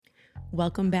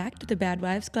Welcome back to the Bad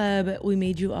Wives Club. We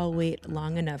made you all wait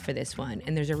long enough for this one,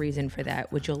 and there's a reason for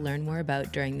that, which you'll learn more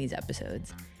about during these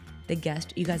episodes. The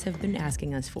guest you guys have been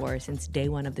asking us for since day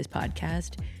one of this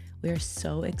podcast, we are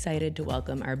so excited to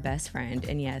welcome our best friend,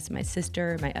 and yes, my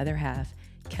sister, my other half,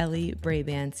 Kelly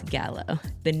Brabants Gallo,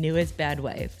 the newest bad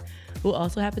wife, who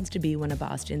also happens to be one of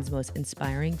Boston's most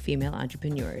inspiring female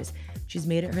entrepreneurs. She's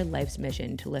made it her life's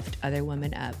mission to lift other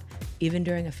women up, even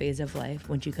during a phase of life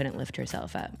when she couldn't lift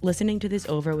herself up. Listening to this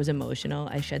over was emotional.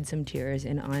 I shed some tears,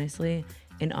 and honestly,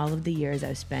 in all of the years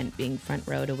I've spent being front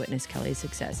row to witness Kelly's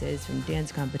successes, from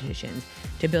dance competitions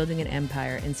to building an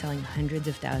empire and selling hundreds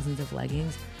of thousands of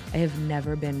leggings, I have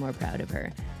never been more proud of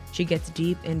her. She gets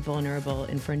deep and vulnerable,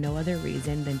 and for no other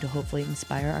reason than to hopefully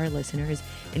inspire our listeners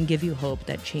and give you hope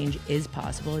that change is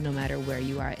possible no matter where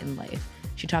you are in life.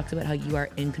 She talks about how you are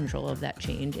in control of that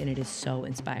change, and it is so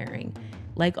inspiring.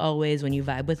 Like always, when you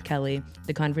vibe with Kelly,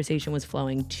 the conversation was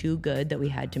flowing too good that we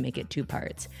had to make it 2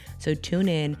 parts. So tune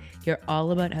in, hear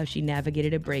all about how she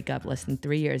navigated a breakup less than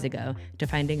 3 years ago to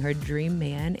finding her dream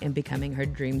man and becoming her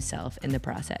dream self in the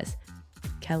process.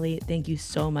 Kelly, thank you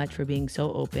so much for being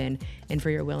so open and for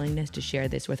your willingness to share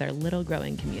this with our little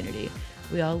growing community.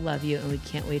 We all love you, and we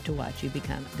can't wait to watch you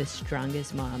become the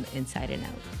strongest mom inside and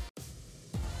out.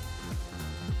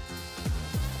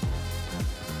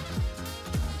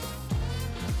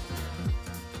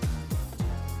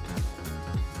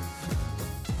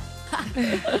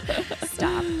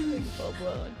 Stop. Full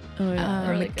blown. Oh, yeah.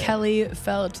 Really Kelly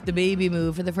felt the baby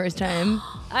move for the first time.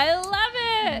 I love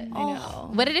it. I know.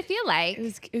 What did it feel like? It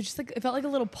was just like, it felt like a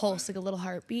little pulse, like a little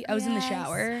heartbeat. I was in the Yes.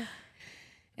 shower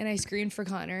and I screamed for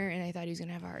Connor and I thought he was going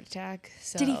to have a heart attack.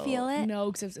 So, Did he feel it?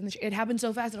 No, because it happened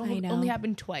so fast. It know. only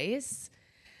happened twice.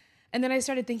 And then I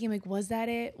started thinking, like, was that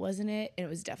it? Wasn't it? And it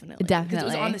was definitely. Because it was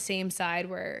Definitely. on the same side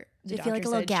where the Did it doctor feel like a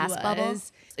little said gas she bubble?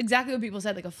 was. Exactly what people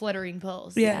said, like a fluttering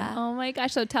pulse. Yeah. Oh my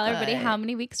gosh. So tell everybody, But- how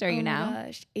many weeks are you Oh now? my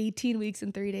gosh, 18 weeks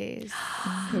and 3 days.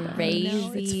 Crazy. I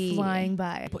know, it's flying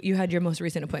by. You had your most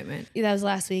recent appointment. Yeah, that was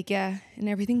last week, yeah. And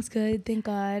everything's good, thank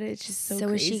God. It's just so So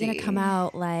crazy. is she gonna come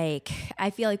out like? I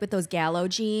feel like with those Gallo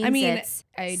genes. I mean,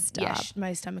 stop.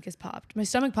 my stomach has popped. My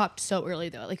stomach popped so early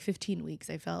though, like 15 weeks.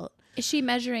 I felt. Is she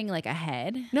measuring like a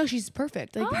head? No, she's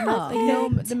perfect. Like, Oh, no,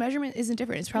 the measurement isn't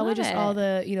different. It's probably Love just it. all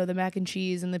the, the mac and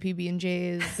cheese and the PB and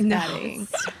J's adding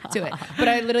to it. But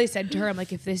I literally said to her, I'm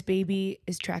like, if this baby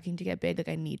is tracking to get big, like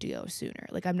I need to go sooner.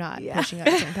 Like I'm not pushing out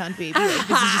a 10-pound baby. Like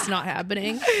this is just not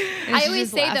happening. And I she's always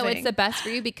just say though, laughing. it's the best for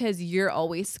you because you're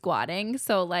always squatting.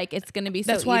 So like, it's going to be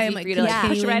so That's why easy I'm for like you to like push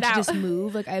continuing right to out. just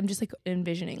move. Like I'm just like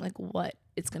envisioning like what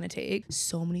it's gonna take.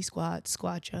 So many squats,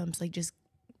 squat jumps. Like just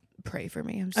pray for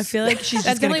me. I feel like she's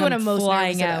that's just gonna definitely what come I'm most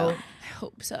flying nervous out. about. I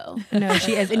hope so. No,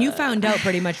 she is. And you found out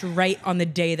pretty much right on the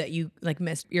day that you like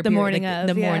missed your period, morning like,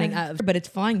 of, the yeah. morning of. But it's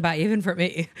flying by even for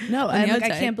me. No, On I'm the like I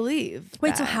outside. can't believe.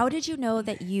 Wait, so that. how did you know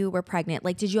that you were pregnant?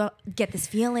 Like, did you get this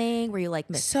feeling? Were you like,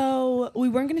 So we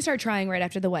weren't gonna start trying right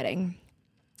after the wedding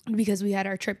because we had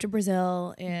our trip to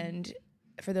Brazil, and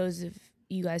for those of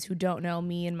you guys who don't know,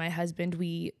 me and my husband,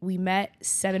 we met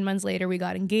 7 months later. We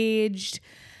got engaged.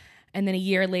 And then a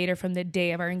year later from the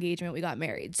day of our engagement, we got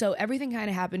married. So everything kind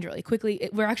of happened really quickly.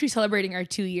 We're actually celebrating our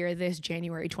 2-year this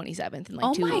January 27th in like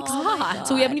Oh 2 my weeks. God.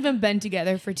 So we haven't even been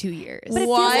together for 2 years. But it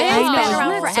feels like I it's know, been isn't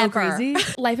around that so forever.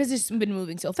 crazy? Life has just been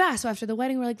moving so fast. So after the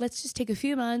wedding, we're like, let's just take a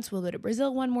few months. We'll go to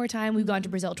Brazil one more time. We've gone to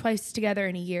Brazil twice together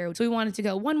in a year. So we wanted to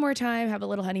go one more time, have a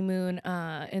little honeymoon.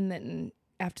 And then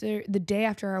after the day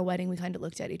after our wedding, we kind of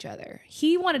looked at each other.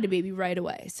 He wanted a baby right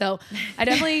away. So I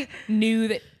definitely knew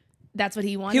that that's what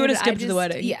he wanted. He would have I skipped just- the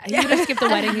wedding. Yeah, he would have skipped the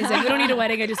wedding. He's like, we don't need a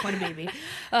wedding. I just want a baby.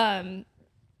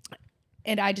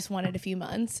 And I just wanted a few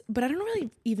months, but I don't really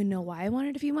even know why I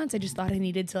wanted a few months. I just thought I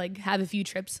needed to like have a few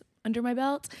trips under my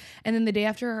belt. And then the day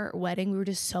after our wedding, we were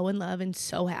just so in love and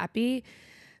so happy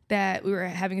that we were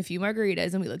having a few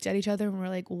margaritas and we looked at each other and we're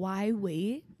like, why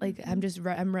wait? Like,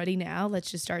 I'm ready now.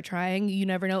 Let's just start trying. You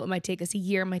never know. It might take us a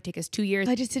year. It might take us 2 years.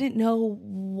 I just didn't know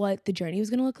what the journey was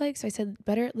going to look like. So I said,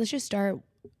 let's just start.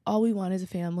 All we want is a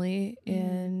family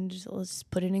and let's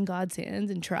put it in God's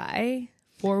hands and try.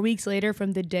 4 weeks later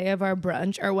from the day of our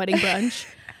wedding brunch,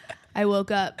 I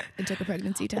woke up and took a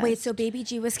pregnancy test. wait, so baby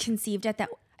G was conceived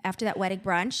after that wedding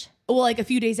brunch? Well, like a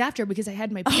few days after because I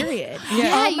had my period.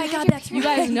 Yeah. Oh my God, that's You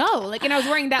right. guys know. Like, and I was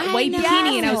wearing that I white know.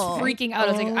 bikini and I was freaking out.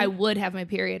 I was like, I would have my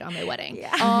period on my wedding.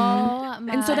 Yeah. Oh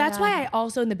my And so that's God. why I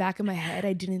also, in the back of my head,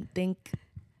 I didn't think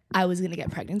I was going to get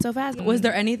pregnant so fast. Was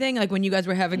there anything like when you guys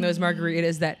were having those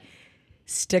margaritas that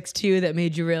sticks to you that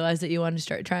made you realize that you wanted to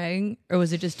start trying, or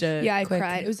was it just a Yeah, I quick...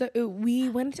 cried. We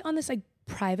went on this like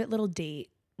private little date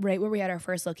right where we had our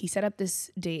first look. He set up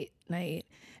this date night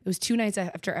It was 2 nights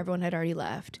after everyone had already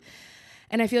left.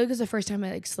 And I feel like it was the first time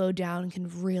I like slowed down and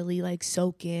can really like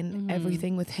soak in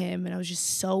everything with him. And I was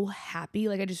just so happy.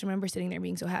 Like I just remember sitting there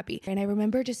being so happy. And I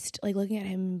remember just like looking at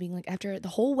him and being like, after the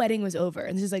whole wedding was over,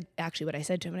 and this is like actually what I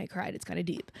said to him and I cried. It's kind of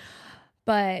deep.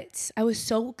 But I was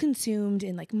so consumed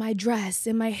in like my dress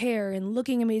and my hair and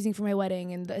looking amazing for my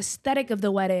wedding and the aesthetic of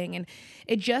the wedding. And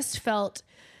it just felt,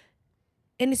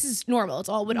 and this is normal. It's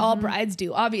all what all brides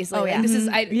do, obviously. Oh, yeah. And this is,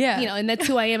 you know, and that's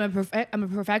who I am. I'm a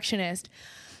perfectionist.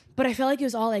 But I felt like it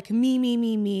was all like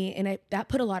me. And that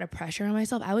put a lot of pressure on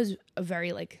myself. I was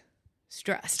very like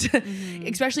stressed,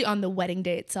 especially on the wedding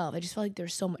day itself. I just felt like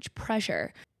there's so much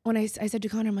pressure. When I said to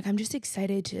Connor, I'm like, I'm just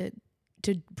excited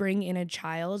to bring in a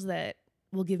child that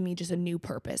will give me just a new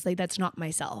purpose. Like that's not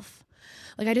myself.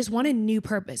 Like I just want a new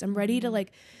purpose. I'm ready to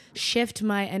like shift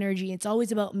my energy. It's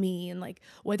always about me. And like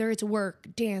whether it's work,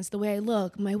 dance, the way I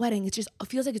look, my wedding, it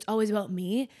feels like it's always about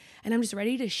me. And I'm just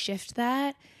ready to shift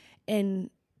that and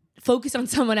focus on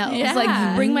someone else. Yeah.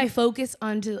 Like bring my focus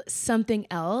onto something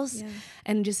else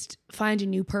and just find a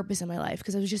new purpose in my life.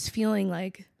 Because I was just feeling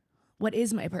like, what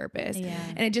is my purpose? Yeah.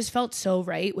 And it just felt so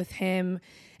right with him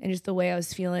and just the way I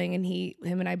was feeling. And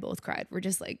him and I both cried. We're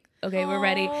just like, okay, we're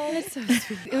ready. That's so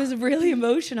sweet. It was really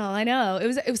emotional. I know. It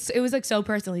was like so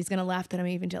personal. He's gonna laugh that I'm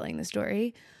even telling the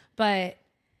story. But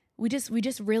we just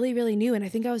really, really knew. And I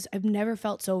think I've never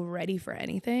felt so ready for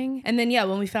anything. And then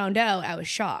when we found out, I was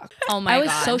shocked. Oh my God. I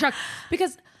was so shocked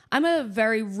because I'm a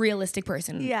very realistic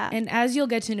person. Yeah. And as you'll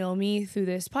get to know me through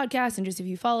this podcast and just if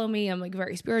you follow me, I'm like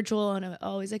very spiritual and I'm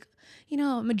always like, you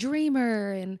know, I'm a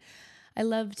dreamer and I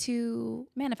love to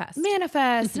Manifest.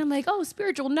 And I'm like, oh,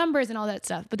 spiritual numbers and all that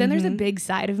stuff. But then there's a big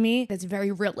side of me that's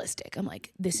very realistic. I'm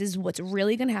like, this is what's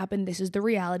really going to happen. This is the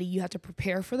reality. You have to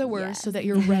prepare for the worst so that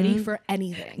you're ready for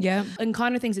anything. Yeah. And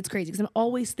Connor thinks it's crazy because I'm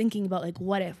always thinking about like,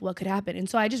 what could happen? And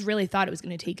so I just really thought it was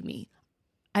going to take me.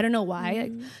 I don't know why. I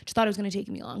just thought it was going to take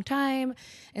me a long time.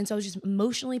 And so I was just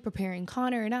emotionally preparing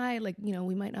Connor and I, like, you know,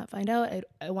 we might not find out.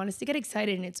 I want us to get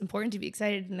excited and it's important to be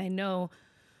excited. And I know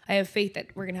I have faith that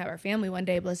we're going to have our family one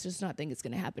day, but let's just not think it's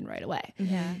going to happen right away.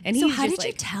 Yeah. And So he's how just did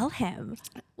you like, tell him?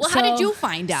 Well, how did you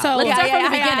find out? So- Let's Yeah, start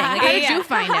from the yeah, beginning. yeah. Like, how did you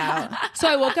find out? So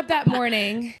I woke up that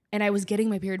morning and I was getting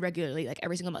my period regularly, like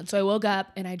every single month. So I woke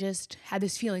up and I just had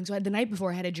this feeling. So the night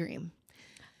before I had a dream.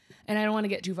 And I don't want to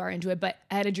get too far into it, but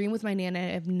I had a dream with my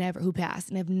Nana who passed,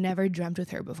 and I've never dreamt with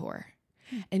her before.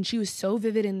 And she was so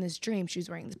vivid in this dream. She was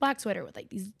wearing this black sweater with like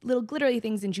these little glittery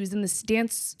things, and she was in this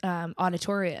dance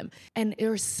auditorium. And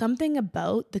there was something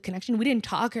about the connection. We didn't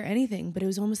talk or anything, but it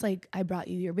was almost like I brought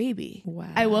you your baby. Wow.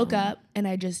 I woke up and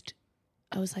I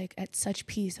was like at such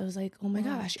peace. I was like, oh my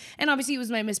gosh. And obviously it was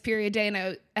my missed period day and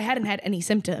I hadn't had any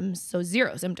symptoms. So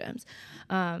 0 symptoms.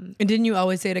 And didn't you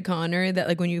always say to Connor that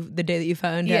like the day that you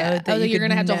found out I that was like, you're could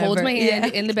going to have to hold my hand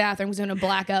Yeah. in the bathroom because I'm going to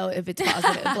black out if it's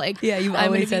positive. Like, Yeah, you've I'm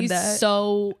always gonna be said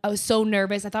that. I was so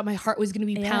nervous. I thought my heart was going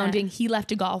to be pounding. He left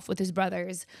to golf with his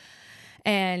brothers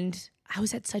and I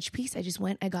was at such peace. I just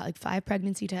I got like 5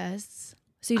 pregnancy tests.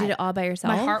 So you did it all by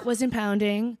yourself? My heart wasn't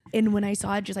pounding. And when I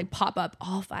saw it just like pop up,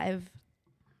 all 5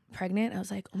 pregnant, I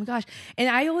was like, oh my gosh. And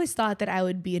I always thought that I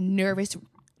would be a nervous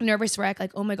wreck,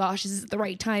 like, oh my gosh, is this the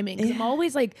right timing? Because I'm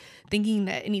always like thinking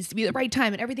that it needs to be the right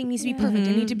time and everything needs to be perfect.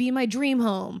 I need to be in my dream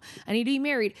home. I need to be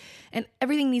married and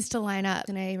everything needs to line up.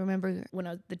 And I remember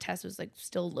when the test was like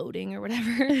still loading or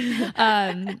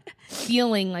whatever,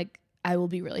 feeling like I will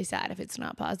be really sad if it's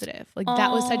not positive. Like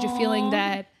that was such a feeling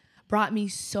that brought me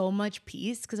so much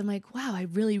peace because I'm like, wow, I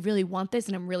really, really want this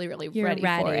and I'm really, really ready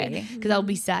for it because I'll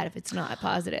be sad if it's not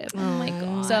positive. Oh my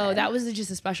God. So that was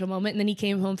just a special moment. And then he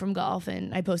came home from golf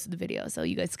and I posted the video. So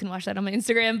you guys can watch that on my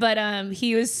Instagram. But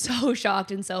he was so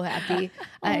shocked and so happy.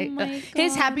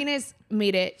 His happiness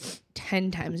made it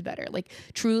 10 times better. Like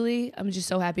truly, I'm just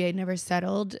so happy I never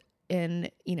settled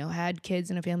and, you know, had kids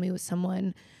and a family with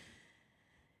someone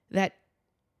that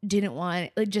didn't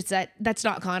want like just that's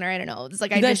not Connor. I don't know. It's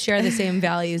like You I guys just share the same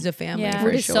values of family. Yeah. For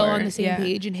we're just sure. so on the same Yeah.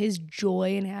 page and his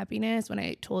joy and happiness when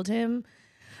I told him,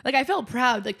 like I felt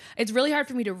proud. Like it's really hard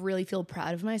for me to really feel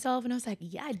proud of myself. And I was like,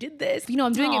 yeah, I did this. You know,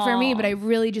 I'm doing it for me, but I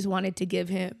really just wanted to give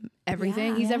him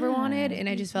everything he's ever wanted. And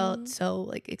I just felt so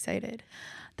like excited.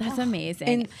 That's amazing.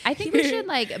 And I think we should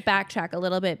like backtrack a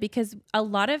little bit because a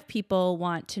lot of people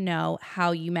want to know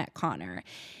how you met Connor.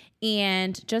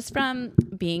 And just from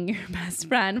being your best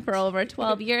friend for over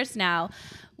 12 years now,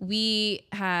 we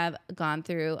have gone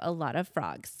through a lot of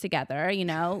frogs together, you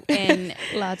know, and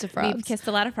Lots of frogs. we've kissed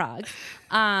a lot of frogs.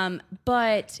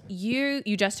 But you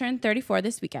just turned 34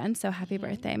 this weekend, so happy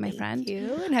birthday, my friend. Thank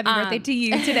you. And happy birthday to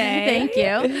you today. Thank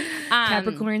you.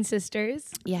 Capricorn sisters.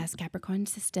 Yes, Capricorn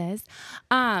sisters.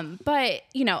 But,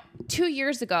 you know, 2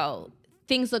 years ago,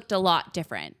 things looked a lot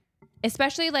different,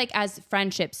 especially like as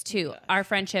friendships too. Our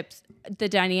friendships, the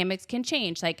dynamics can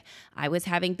change. Like I was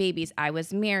having babies. I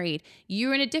was married. You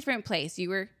were in a different place. You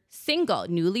were single,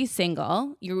 newly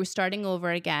single. You were starting over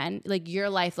again. Like your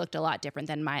life looked a lot different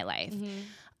than my life.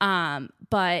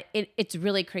 But it's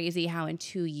really crazy how in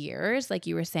 2 years, like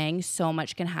you were saying, so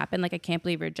much can happen. Like I can't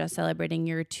believe you're just celebrating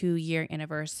your 2-year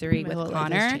anniversary with whole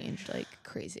Connor. life has changed like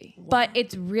crazy. But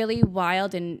it's really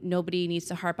wild and nobody needs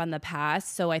to harp on the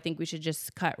past. So I think we should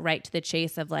just cut right to the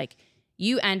chase of like,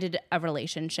 you ended a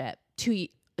relationship 2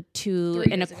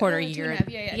 and a quarter year.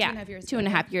 2.5 years.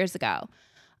 2.5 years ago.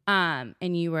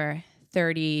 And you were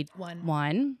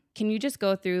 31. Can you just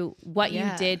go through what you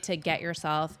did to get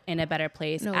yourself in a better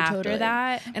place after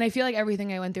that? And I feel like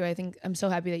everything I went through, I think I'm so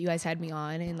happy that you guys had me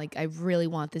on. And like, I really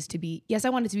want this to be, yes, I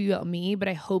want it to be about me, but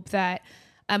I hope that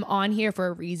I'm on here for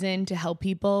a reason to help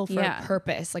people for a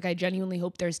purpose. Like I genuinely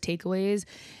hope there's takeaways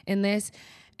in this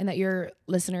and that your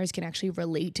listeners can actually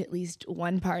relate to at least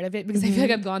one part of it, because I feel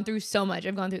like I've gone through so much.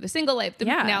 I've gone through the single life.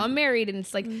 Now I'm married, and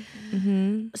it's like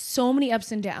so many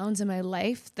ups and downs in my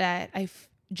life that I've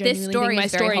genuinely think my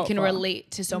story can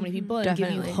relate to so many people and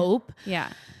give you hope. Yeah.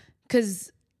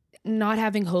 Because not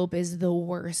having hope is the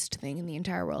worst thing in the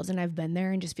entire world. And I've been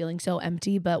there and just feeling so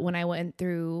empty. But when I went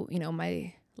through, you know,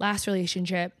 my last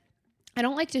relationship, I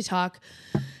don't like to talk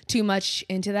too much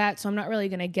into that. So I'm not really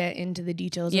going to get into the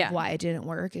details of why it didn't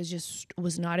work. It just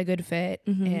was not a good fit.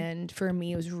 And for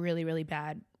me, it was really, really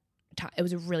bad. It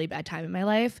was a really bad time in my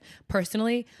life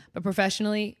personally, but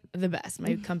professionally, the best.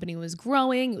 My company was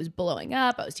growing. It was blowing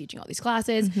up. I was teaching all these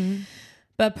classes.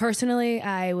 But personally,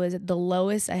 I was at the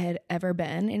lowest I had ever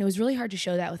been. And it was really hard to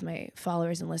show that with my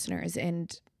followers and listeners.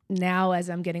 And now as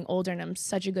I'm getting older and I'm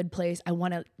such a good place, I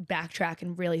want to backtrack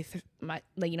and really,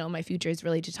 my future is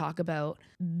really to talk about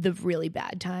the really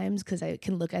bad times, because I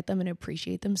can look at them and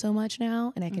appreciate them so much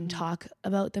now. And I can talk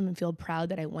about them and feel proud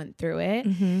that I went through it.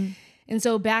 And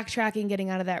so backtracking, getting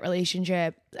out of that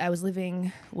relationship, I was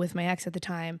living with my ex at the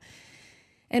time.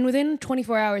 And within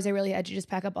 24 hours, I really had to just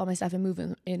pack up all my stuff and move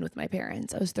in with my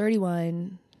parents. I was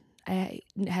 31. I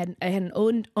hadn't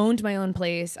owned my own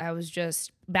place. I was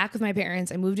just back with my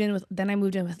parents. I moved in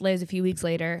with Liz a few weeks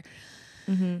later.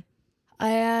 And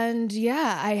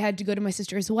I had to go to my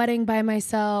sister's wedding by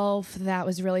myself. That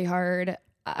was really hard.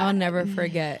 I'll never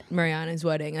forget Mariana's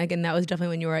wedding. Like, and that was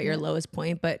definitely when you were at your lowest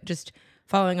point, but just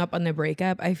following up on the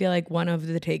breakup, I feel like one of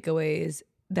the takeaways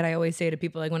that I always say to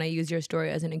people, like when I use your story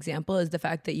as an example, is the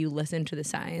fact that you listened to the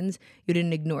signs, you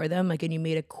didn't ignore them, like, and you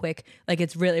made a quick, like,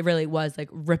 it's really, really was like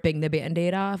ripping the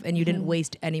Band-Aid off, and you didn't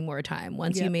waste any more time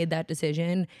once you made that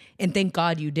decision. And thank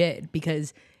God you did,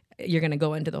 because you're going to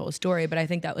go into the whole story. But I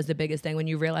think that was the biggest thing. When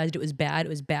you realized it was bad,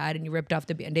 and you ripped off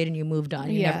the Band-Aid and you moved on.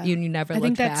 You never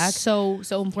looked back. I think that's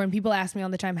so important. People ask me all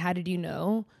the time, how did you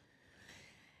know?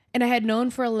 And I had known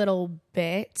for a little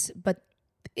bit, but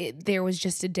there was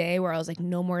just a day where I was like,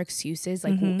 no more excuses.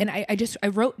 Like, and I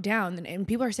wrote down, and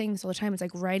people are saying this all the time. It's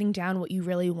like writing down what you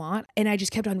really want. And I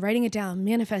just kept on writing it down,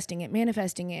 manifesting it.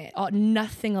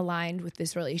 Nothing aligned with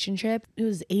this relationship. It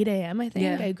was 8 a.m. I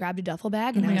think. Yeah. I grabbed a duffel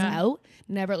bag and I was out,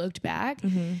 never looked back.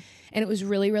 And it was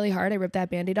really, really hard. I ripped that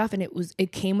Band-Aid off, and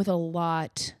it came with a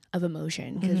lot of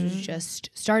emotion, because it was just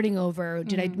starting over.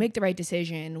 Did I make the right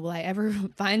decision? Will I ever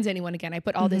find anyone again? I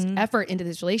put all this effort into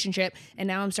this relationship, and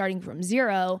now I'm starting from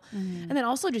zero. And then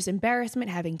also just embarrassment,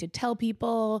 having to tell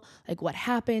people like what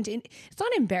happened. And it's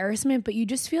not embarrassment, but you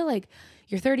just feel like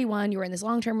you're 31, you're in this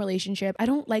long-term relationship. I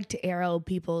don't like to air out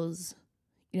people's,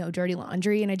 dirty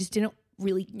laundry, and I just didn't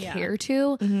really care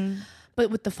to. But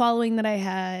with the following that I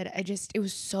had, it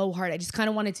was so hard. I just kind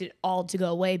of wanted it all to go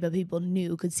away, but people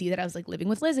could see that I was like living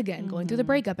with Liz again, going through the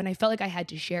breakup. And I felt like I had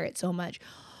to share it so much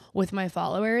with my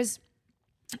followers.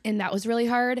 And that was really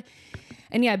hard.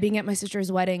 And yeah, being at my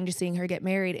sister's wedding, just seeing her get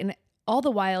married, and all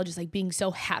the while just like being so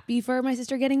happy for my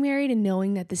sister getting married and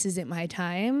knowing that this isn't my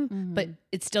time, but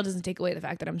it still doesn't take away the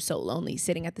fact that I'm so lonely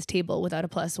sitting at this table without a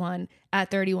plus one at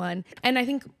 31. And I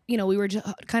think, we were just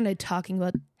kind of talking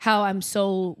about how I'm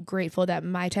so grateful that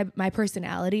my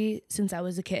personality since I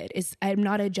was a kid is, I'm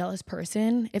not a jealous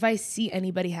person. If I see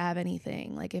anybody have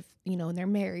anything, like if, when they're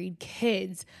married,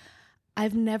 kids,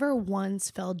 I've never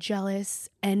once felt jealous,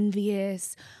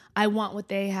 envious. I want what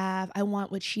they have. I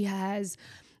want what she has.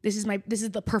 This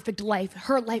is the perfect life.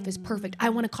 Her life is perfect. I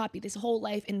want to copy this whole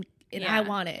life and and Yeah. I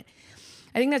want it.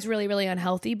 I think that's really, really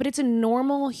unhealthy, but it's a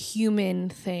normal human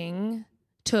thing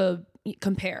to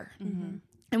compare.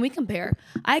 And we compare.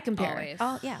 I compare. Always.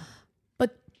 Oh, yeah.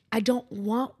 But I don't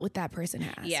want what that person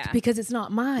has Yeah. because it's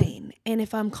not mine. And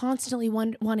if I'm constantly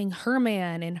wanting her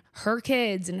man and her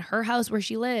kids and her house where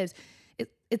she lives,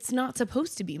 it's not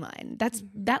supposed to be mine.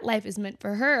 That life is meant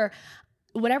for her.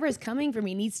 Whatever is coming for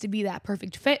me needs to be that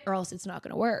perfect fit, or else it's not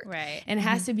going to work. Right. And it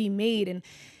has to be made.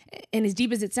 And as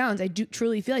deep as it sounds, I do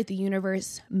truly feel like the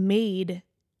universe made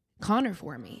Connor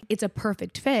for me. It's a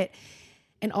perfect fit.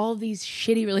 And all of these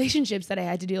shitty relationships that I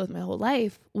had to deal with my whole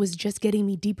life was just getting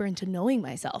me deeper into knowing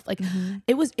myself. Like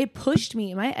it pushed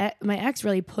me. My ex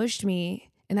really pushed me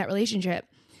in that relationship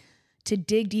to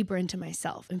dig deeper into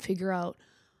myself and figure out,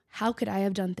 how could I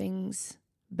have done things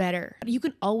better? You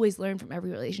can always learn from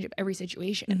every relationship, every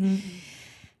situation.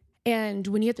 And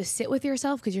when you have to sit with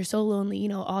yourself because you're so lonely, you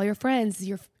know, all your friends,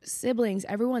 your siblings,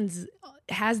 everyone's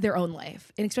has their own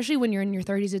life. And especially when you're in your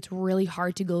 30s, it's really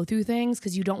hard to go through things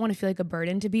because you don't want to feel like a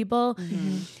burden to people.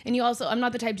 And you also, I'm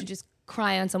not the type to just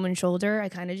cry on someone's shoulder. I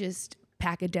kind of just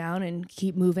pack it down and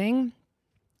keep moving.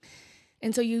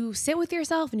 And so you sit with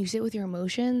yourself and you sit with your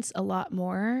emotions a lot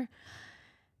more.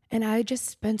 And I just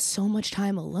spent so much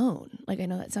time alone. Like, I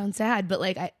know that sounds sad, but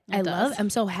like I'm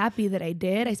so happy that I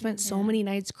did. I spent so many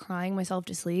nights crying myself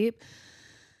to sleep,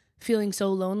 feeling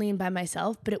so lonely and by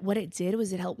myself. But what it did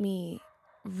was it helped me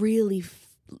really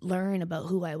learn about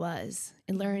who I was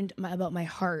and learned about my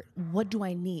heart. What do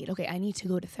I need? Okay, I need to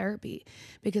go to therapy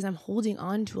because I'm holding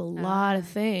on to a lot of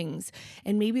things.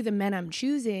 And maybe the men I'm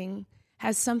choosing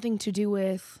has something to do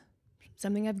with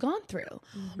something I've gone through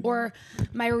or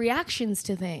my reactions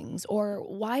to things, or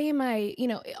why am I, you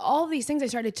know, all these things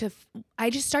I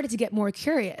just started to get more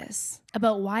curious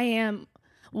about why am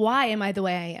I the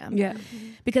way I am? Yeah.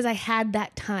 Because I had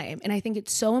that time. And I think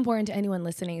it's so important to anyone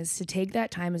listening is to take that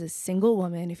time as a single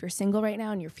woman. If you're single right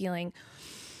now and you're feeling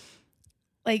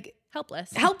like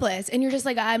Helpless. And you're just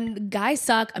like, guys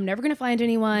suck. I'm never going to find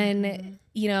anyone,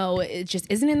 you know, it just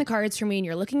isn't in the cards for me. And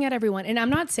you're looking at everyone. And I'm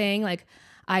not saying like,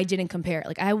 I didn't compare.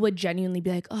 Like, I would genuinely be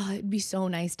like, oh, it'd be so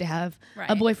nice to have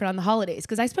a boyfriend on the holidays.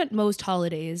 Because I spent most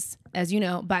holidays, as you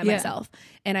know, by myself.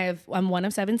 And I'm one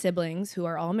of 7 siblings who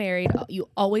are all married. You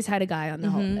always had a guy on the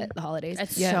holidays.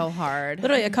 It's so hard.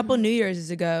 Literally, a couple New Year's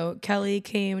ago, Kelly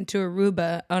came to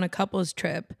Aruba on a couple's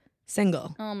trip,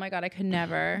 single. Oh my God, I could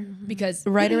never. Because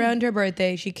Right around her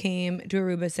birthday, she came to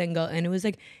Aruba single, and it was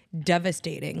like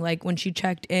devastating. Like when she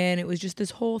checked in, it was just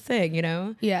this whole thing, you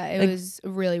know? yeah, it was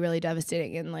really, really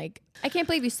devastating. And like, I can't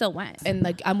believe you still went. and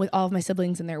like, I'm with all of my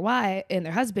siblings and their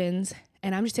husbands,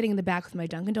 and I'm just sitting in the back with my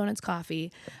Dunkin' Donuts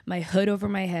coffee, my hood over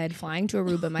my head, flying to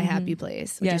Aruba, my happy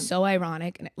place, which is so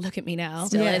ironic. And look at me now,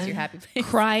 Still is your happy place.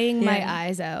 crying my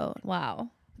eyes out Wow.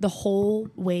 the whole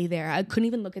way there. I couldn't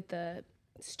even look at the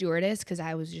stewardess because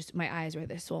my eyes were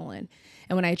this swollen.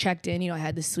 And when I checked in, you know, I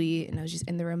had the suite and I was just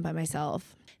in the room by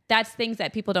myself. That's things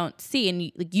that people don't see.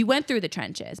 And you went through the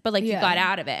trenches, but like you got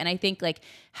out of it. And I think like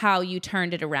how you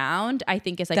turned it around, I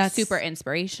think is like That's super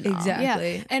inspirational.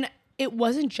 Exactly. Yeah. And it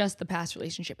wasn't just the past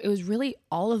relationship. It was really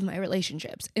all of my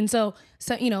relationships. And so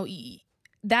you know,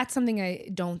 that's something I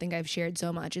don't think I've shared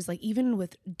so much is like, even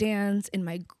with dance and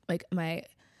my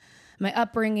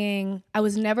upbringing, I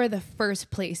was never the first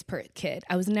place kid.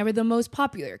 I was never the most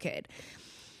popular kid.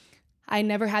 I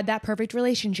never had that perfect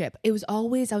relationship. I was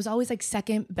always like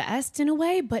second best in a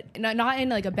way, but not in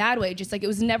like a bad way. Just like it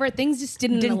was never, things just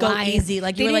didn't Go align. easy.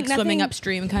 Like you were like swimming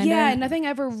upstream kind of. Yeah, nothing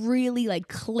ever really like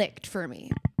clicked for me.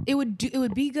 It would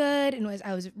be good, and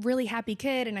I was a really happy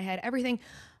kid, and I had everything.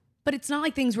 But it's not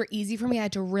like things were easy for me. I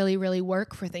had to really, really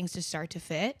work for things to start to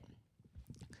fit.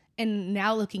 And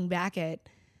now looking back at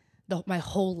my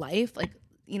whole life, like,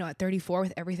 you know, at 34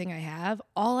 with everything I have,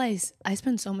 I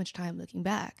spend so much time looking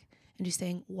back and just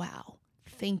saying, wow,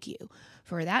 thank you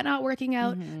for that not working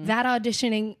out, that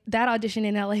audition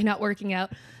in LA not working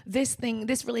out, this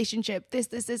relationship,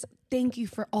 this, thank you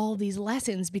for all these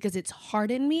lessons, because it's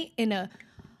hardened me in a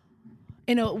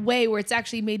way where it's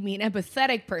actually made me an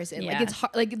empathetic person. Yeah. Like it's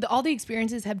hard, like all the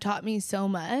experiences have taught me so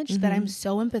much that I'm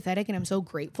so empathetic and I'm so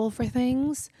grateful for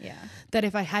things. Yeah. That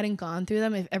if I hadn't gone through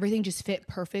them, if everything just fit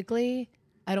perfectly,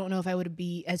 I don't know if I would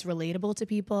be as relatable to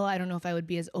people. I don't know if I would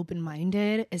be as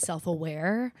open-minded, as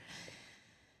self-aware.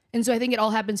 And so I think it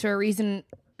all happens for a reason.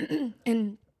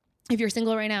 And if you're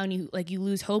single right now and you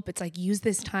lose hope, it's like, use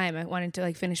this time. I wanted to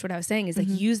like finish what I was saying is like,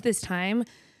 use this time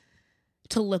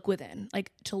to look within, like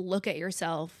to look at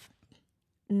yourself,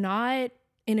 not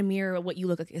in a mirror of what you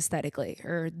look like aesthetically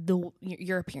or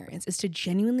your appearance, is to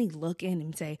genuinely look in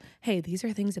and say, hey, these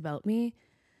are things about me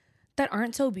that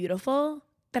aren't so beautiful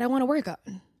that I want to work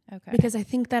on. Okay. because I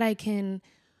think that I can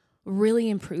really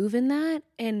improve in that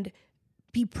and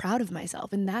be proud of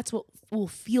myself. And that's what will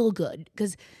feel good,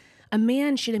 because a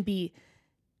man shouldn't be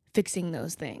fixing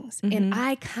those things. And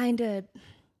I kind of,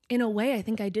 in a way, I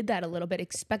think I did that a little bit,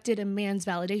 expected a man's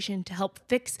validation to help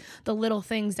fix the little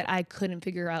things that I couldn't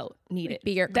figure out needed.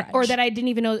 Be your that, or crutch. that I didn't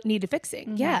even know needed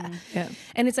fixing. Yeah.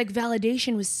 And it's like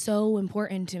validation was so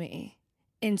important to me.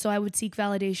 And so I would seek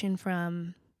validation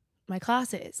from my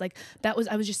classes. Like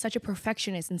I was just such a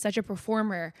perfectionist and such a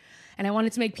performer. And I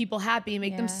wanted to make people happy and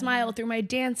make them smile through my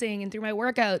dancing and through my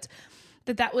workouts.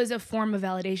 That was a form of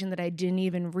validation that I didn't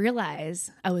even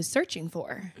realize I was searching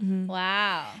for.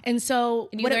 Wow. And so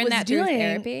And you what it learned was that doing through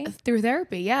therapy? Through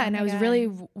therapy, yeah. And my I was God.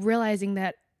 really realizing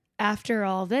that after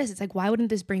all this, it's like, why wouldn't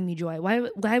this bring me joy?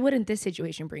 Why wouldn't this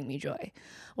situation bring me joy?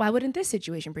 Why wouldn't this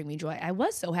situation bring me joy? I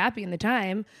was so happy in the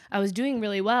time. I was doing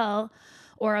really well,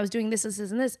 or I was doing this,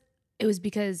 and this. It was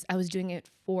because I was doing it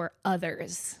for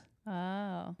others.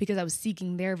 Oh. Because I was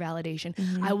seeking their validation.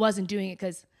 I wasn't doing it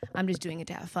because I'm just doing it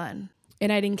to have fun.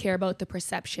 And I didn't care about the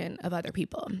perception of other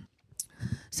people.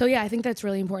 So yeah, I think that's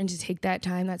really important to take that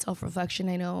time, that self-reflection.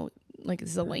 I know like this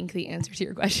is a lengthy answer to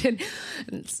your question.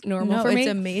 It's normal for me.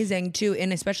 It's amazing too.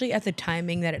 And especially at the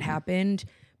timing that it happened,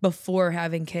 before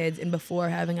having kids and before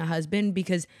having a husband,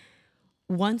 because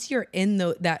once you're in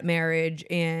that marriage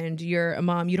and you're a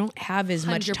mom, you don't have as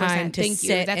much 100%. time to Thank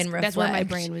sit you. That's, and reflect. That's where my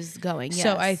brain was going. Yes.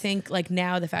 So I think like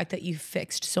now the fact that you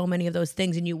fixed so many of those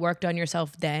things and you worked on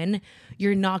yourself then,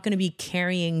 you're not going to be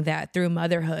carrying that through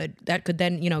motherhood. That could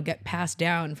then, get passed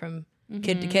down from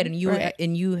kid to kid.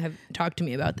 And you have talked to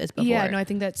me about this before. Yeah, no, I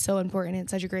think that's so important.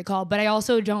 It's such a great call. But I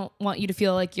also don't want you to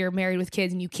feel like you're married with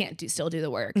kids and you can't still do the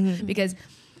work, because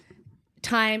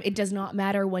time, it does not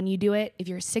matter when you do it. If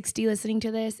you're 60 listening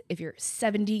to this, if you're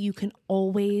 70, you can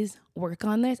always work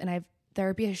on this. And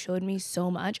therapy has showed me so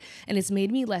much, and it's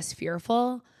made me less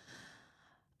fearful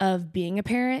of being a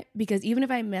parent, because even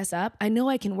if I mess up, I know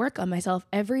I can work on myself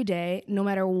every day, no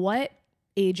matter what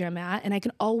age I'm at, and I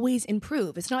can always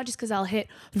improve. It's not just because I'll hit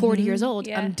 40 years old,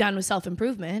 I'm done with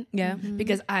self-improvement. Yeah.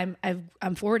 Because I'm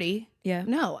 40. Yeah.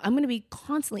 No, I'm going to be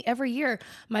constantly, every year,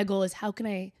 my goal is how can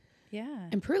I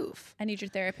improve. I need your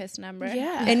therapist number.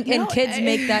 Yeah. And kids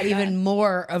make that even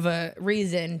more of a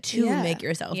reason to make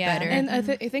yourself better. And I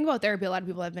think about therapy, a lot of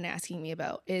people have been asking me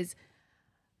about is,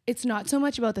 it's not so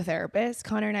much about the therapist.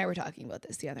 Connor and I were talking about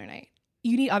this the other night.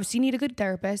 You obviously need a good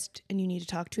therapist, and you need to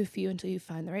talk to a few until you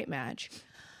find the right match.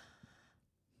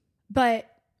 But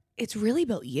it's really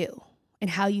about you and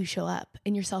how you show up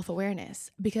and your self-awareness.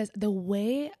 Because the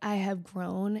way I have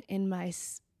grown in my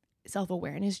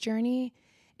self-awareness journey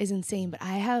is insane, but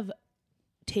I have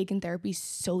taken therapy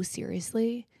so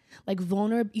seriously. Like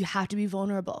you have to be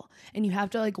vulnerable, and you have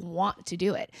to like want to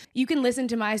do it. You can listen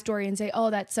to my story and say, "Oh,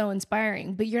 that's so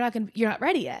inspiring," but you're not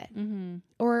ready yet.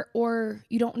 Or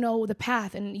you don't know the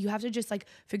path, and you have to just like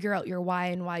figure out your why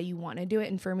and why you want to do it.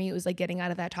 And for me, it was like getting out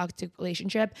of that toxic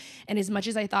relationship. And as much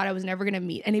as I thought I was never going to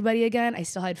meet anybody again, I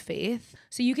still had faith.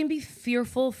 So you can be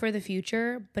fearful for the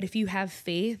future, but if you have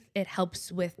faith, it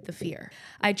helps with the fear.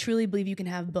 I truly believe you can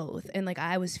have both. And like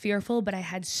I was fearful, but I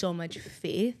had so much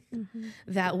faith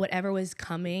that whatever was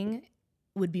coming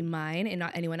would be mine and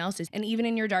not anyone else's. And even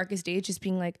in your darkest days, just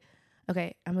being like,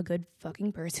 okay, I'm a good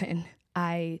fucking person.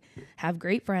 I have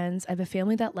great friends. I have a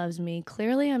family that loves me.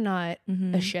 Clearly, I'm not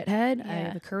a shithead. I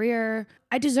have a career.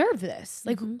 I deserve this.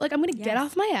 Like I'm going to get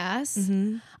off my ass.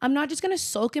 I'm not just going to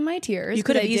sulk in my tears. You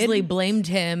could have easily blamed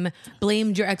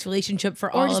your ex-relationship for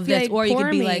all of this. Like, or you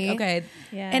could be me. like, okay.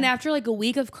 Yeah. And after like a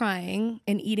week of crying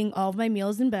and eating all of my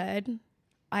meals in bed,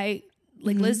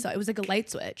 like Liz saw, it was like a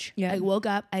light switch. Yeah. I woke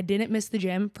up. I didn't miss the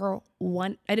gym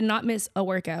I did not miss a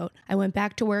workout. I went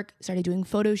back to work, started doing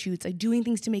photo shoots, like doing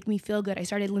things to make me feel good. I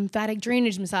started lymphatic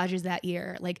drainage massages that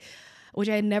year, which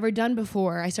I had never done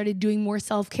before. I started doing more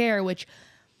self-care, which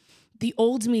the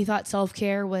old me thought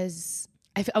self-care was,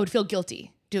 I would feel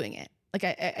guilty doing it. Like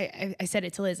I said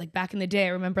it to Liz, like back in the day,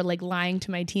 I remember like lying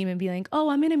to my team and being like, oh,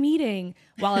 I'm in a meeting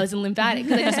while I was in lymphatic.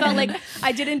 Cause I just felt like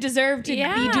I didn't deserve to be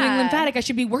doing lymphatic. I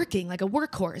should be working like a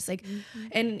workhorse. Like,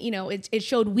 and it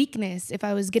showed weakness if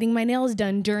I was getting my nails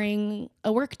done during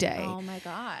a work day. Oh my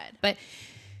God. But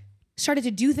started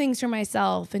to do things for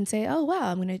myself and say, oh wow,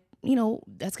 I'm going to,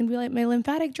 that's going to be like my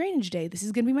lymphatic drainage day. This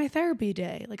is going to be my therapy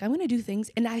day. Like I'm going to do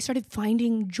things. And I started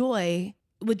finding joy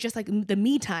with just like the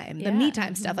me time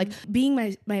stuff, like being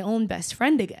my own best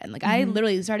friend again. Like I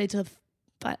literally started to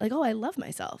fun. Like, oh, I love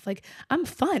myself. Like, I'm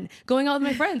fun. Going out with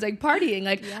my friends, like partying.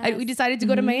 Like, we decided to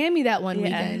go to Miami that one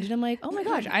weekend. And I'm like, oh my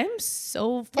gosh, I'm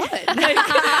so fun. like,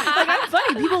 I'm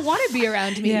funny. People want to be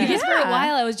around me. Because for a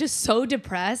while, I was just so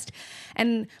depressed.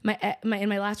 And in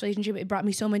my last relationship, it brought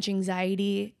me so much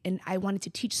anxiety. And I wanted to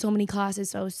teach so many classes.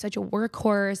 So I was such a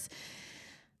workhorse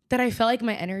that I felt like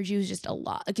my energy was just a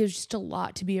lot. Like, it was just a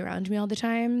lot to be around me all the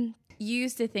time. You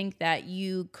used to think that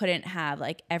you couldn't have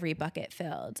like every bucket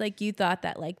filled. Like you thought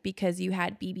that like because you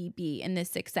had BBB and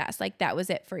this success, like that was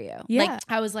it for you. Yeah. Like,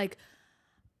 I was like,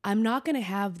 I'm not going to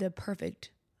have the perfect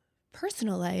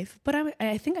personal life, but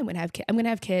I think I'm going to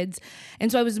have kids.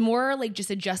 And so I was more like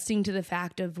just adjusting to the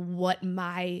fact of what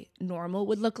my normal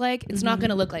would look like. It's not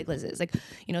going to look like Liz's. Like,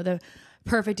 you know, the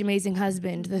perfect, amazing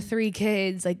husband, the 3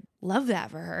 kids, like love that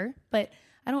for her. But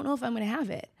I don't know if I'm going to have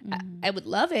it. I would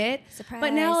love it. Surprise.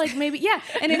 But now like maybe, yeah.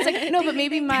 And it's like, no, but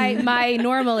maybe my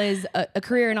normal is a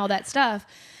career and all that stuff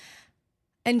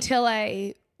until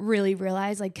I really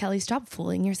realized like, Kelly, stop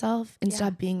fooling yourself and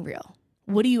stop being real.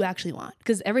 What do you actually want?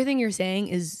 Because everything you're saying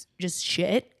is just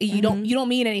shit. You don't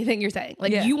mean anything you're saying.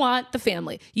 Like you want the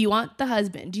family, you want the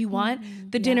husband, you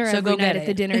want the dinner every night at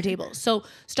the dinner table. So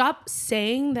stop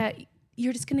saying that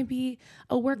you're just going to be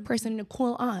a work person and a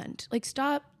cool aunt. Like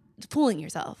stop fooling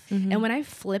yourself. And when I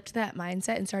flipped that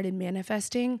mindset and started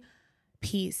manifesting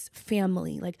peace,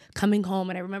 family, like coming home,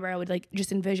 and I remember I would like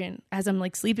just envision as I'm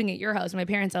like sleeping at your house, my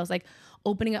parents' house, like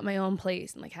opening up my own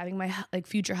place and like having my like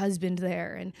future husband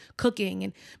there and cooking.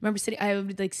 And remember I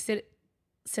would like sit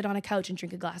on a couch and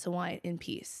drink a glass of wine in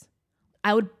peace.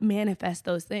 I would manifest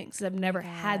those things because I've never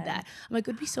had that. I'm like,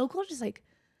 it would be so cool to just like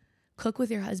cook with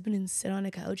your husband and sit on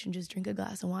a couch and just drink a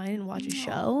glass of wine and watch a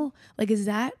show. Like, is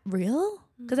that real?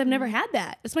 Because I've never had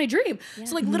that. It's my dream.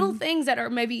 So like little things that are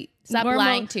maybe stop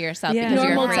lying to yourself. Because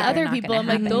normal you're to other not people. I'm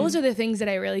like, those are the things that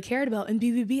I really cared about. And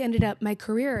BBB my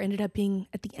career ended up being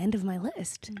at the end of my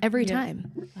list every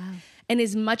time. Wow. And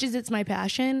as much as it's my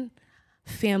passion,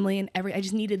 family and I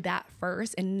just needed that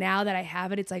first. And now that I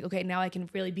have it, it's like, okay, now I can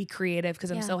really be creative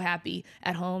because I'm so happy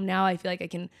at home. Now I feel like I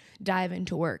can dive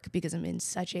into work because I'm in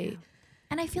such a...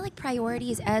 And I feel like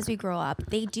priorities as we grow up,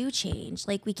 they do change.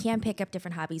 Like we can pick up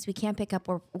different hobbies. We can pick up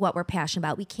what we're passionate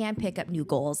about. We can pick up new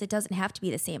goals. It doesn't have to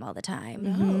be the same all the time.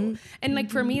 No. And like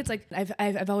for me, it's like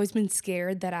I've always been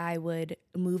scared that I would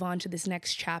move on to this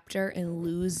next chapter and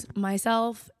lose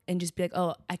myself and just be like,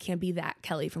 oh, I can't be that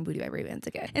Kelly from Booty by Brabants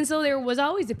again. And so there was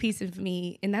always a piece of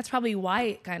me, and that's probably why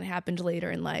it kind of happened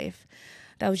later in life,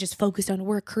 that was just focused on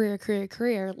work,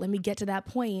 career. Let me get to that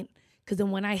point. Because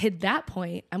then when I hit that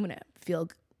point, I'm going to feel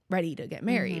ready to get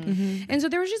married. And so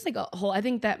there was just like I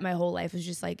think that my whole life was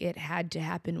just like, it had to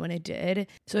happen when it did.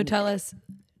 So tell us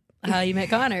how you met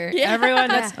Connor. Everyone,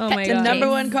 that's the number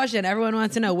one question. Everyone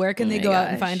wants to know, where can they go out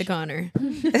and find a Connor? Oh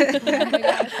my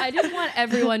gosh. I just want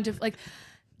everyone to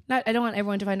I don't want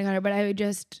everyone to find a Connor, but I would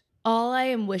just, all I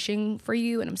am wishing for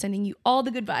you, and I'm sending you all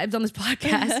the good vibes on this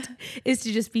podcast, is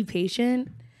to just be patient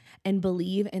and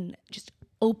believe and just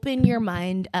open your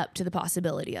mind up to the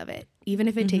possibility of it, even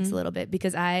if it takes a little bit,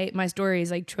 because my story is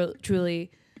like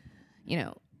truly, you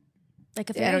know, like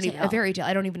a fairy tale.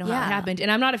 I don't even know how it happened.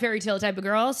 And I'm not a fairy tale type of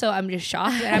girl, so I'm just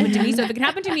shocked it happened to me. So if it can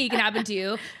happen to me, it can happen to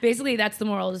you. Basically, that's the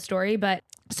moral of the story. But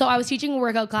so I was teaching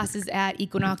workout classes at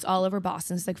Equinox all over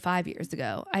Boston. It's like 5 years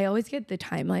ago. I always get the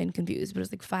timeline confused, but it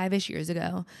was like 5-ish years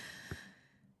ago.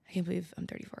 I can't believe I'm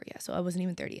 34. Yeah, so I wasn't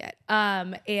even 30 yet.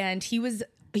 And he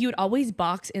would always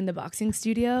box in the boxing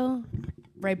studio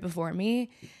right before me.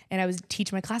 And I would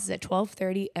teach my classes at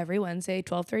 12:30 every Wednesday,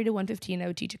 12:30 to 1:15. I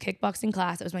would teach a kickboxing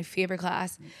class. That was my favorite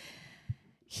class.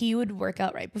 He would work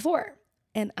out right before.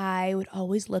 And I would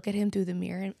always look at him through the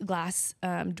mirror glass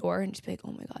door and just be like,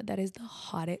 oh my God, that is the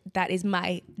hottest. That is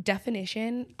my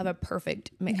definition of a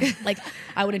perfect man. Like,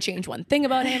 I wouldn't change one thing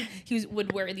about him. He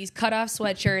would wear these cutoff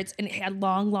sweatshirts, and he had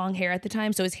long hair at the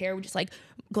time. So his hair would just like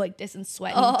go like this and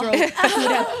sweat and throw,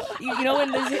 you know,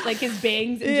 when there's like his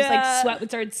bangs and just like sweat would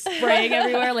start spraying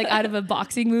everywhere, like out of a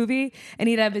boxing movie. And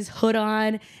he'd have his hood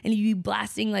on and he'd be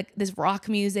blasting like this rock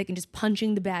music and just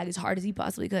punching the bag as hard as he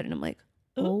possibly could. And I'm like,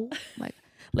 oh my,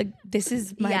 like, this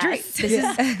is my dream. This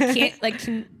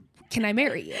is, can I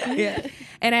marry you? Yeah.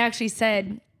 And I actually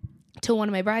said to one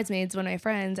of my bridesmaids, one of my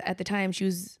friends at the time, she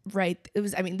was right.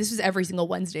 This was every single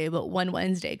Wednesday, but one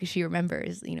Wednesday, because she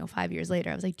remembers, 5 years later,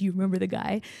 I was like, do you remember the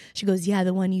guy? She goes, yeah,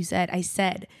 the one you said. I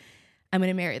said, I'm going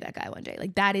to marry that guy one day.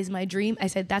 Like, that is my dream. I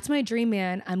said, that's my dream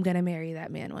man. I'm going to marry that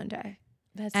man one day.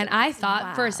 I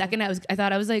thought for a second, I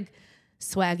thought I was like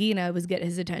swaggy and I would get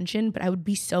his attention, but I would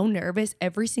be so nervous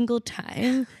every single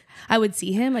time I would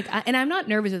see him. Like, and I'm not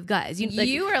nervous with guys.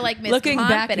 You were like Miss looking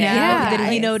back Confident. now, Yeah.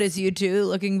 did he notice you too?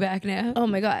 Looking back now, Oh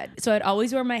my God. So I'd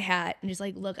always wear my hat and just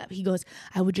like look up. He goes,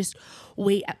 I would just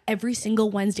wait every single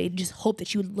Wednesday to just hope that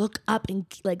she would look up and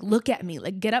like look at me,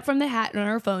 like get up from the hat and on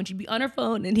her phone. She'd be on her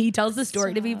phone and he tells the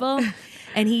story to people.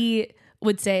 And he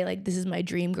would say like, this is my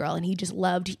dream girl. And he just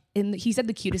loved, and he said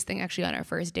the cutest thing actually on our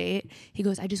first date. He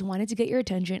goes, I just wanted to get your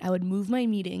attention. I would move my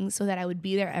meetings so that I would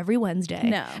be there every Wednesday.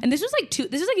 No. And this was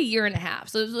like a year and a half.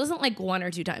 So it wasn't like 1 or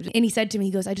 2 times. And he said to me,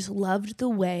 he goes, I just loved the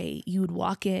way you would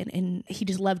walk in, and he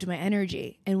just loved my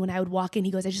energy. And when I would walk in, he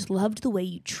goes, I just loved the way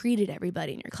you treated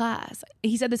everybody in your class.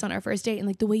 He said this on our first date, and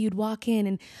like the way you'd walk in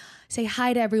and say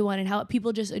hi to everyone and how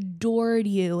people just adored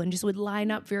you and just would line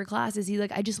up for your classes. He's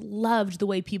like, I just loved the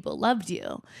way people loved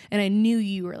you. And I knew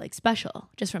you were like special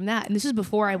just from that. And this was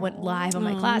before I went live on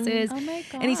my classes. Oh my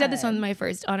God. And he said this on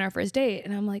our first date.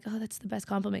 And I'm like, oh, that's the best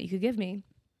compliment you could give me.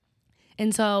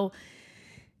 And so,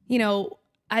 you know,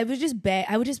 I would just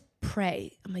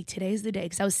pray. I'm like, today's the day.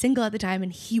 Because I was single at the time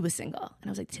and he was single. And I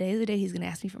was like, today's the day he's going to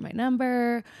ask me for my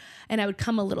number. And I would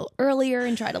come a little earlier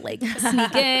and try to like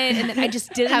sneak in. And then I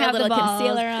just didn't have a little the balls.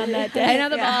 concealer on that day. I didn't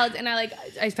have the balls. And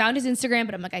I found his Instagram,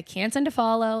 but I'm like, I can't send a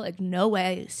follow. Like, no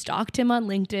way. Stalked him on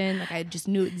LinkedIn. Like, I just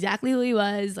knew exactly who he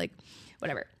was. Like,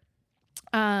 whatever.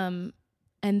 And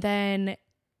then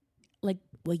like,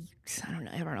 well, I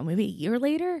don't know, maybe a year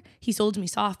later, he sold me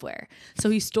software.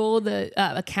 So he stole the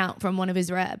account from one of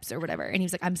his reps or whatever. And he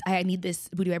was like, I need this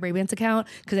Booty by Brabants account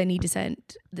because I need to send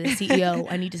the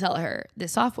CEO, I need to sell her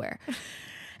this software.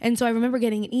 And so I remember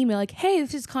getting an email like, hey,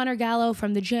 this is Connor Gallo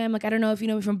from the gym. Like, I don't know if you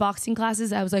know me from boxing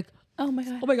classes. I was like, oh my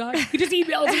God. He just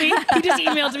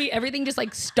emailed me. Everything just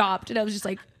like stopped. And I was just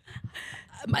like,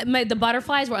 the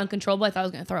butterflies were uncontrollable. I thought I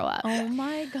was going to throw up. Oh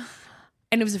my God.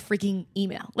 And it was a freaking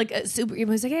email, like a super email.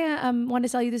 It was like, hey, I want to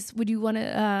sell you this. Would you want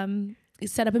to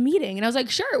set up a meeting? And I was like,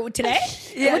 sure. Today?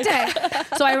 Yeah. What day?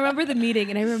 So I remember the meeting,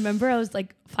 and I remember I was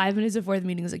like 5 minutes before the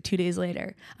meeting. It was like 2 days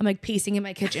later. I'm like pacing in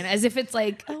my kitchen as if it's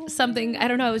like something, I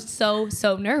don't know. I was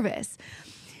so nervous.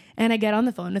 And I get on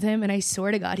the phone with him, and I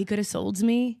swear to God, he could have sold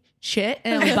me shit,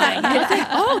 and I was buying it. I was like,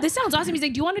 oh, this sounds awesome. He's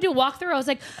like, do you want to do a walkthrough? I was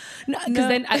like, no, because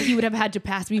then he would have had to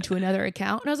pass me to another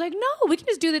account. And I was like, no, we can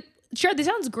just do the. Sure, this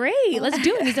sounds great. Let's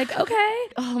do it. And he's like, okay.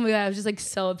 Oh my God, I was just like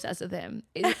so obsessed with him.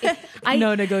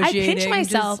 No negotiating. I pinch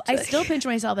myself. just- I still pinch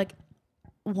myself like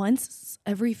once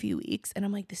every few weeks. And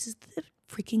I'm like, this is the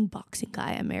freaking boxing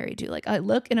guy I'm married to. Like, I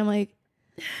look and I'm like,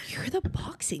 you're the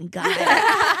boxing guy.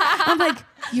 I'm like,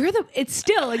 it's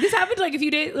still like, this happened like a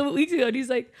few weeks ago. And he's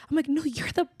like, I'm like, no, you're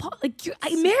the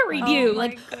I married you.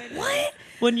 Like, what?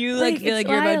 When you Like, feel like it's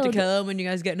you're about to wild. kill him, when you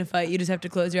guys get in a fight, you just have to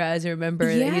close your eyes and remember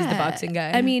that he's the boxing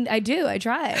guy. I mean, I do. I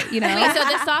try, you know. Wait, so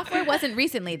the software wasn't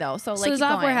recently though. So like So the keep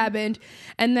software going. happened.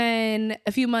 And then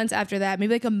a few months after that,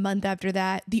 maybe like a month after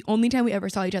that, the only time we ever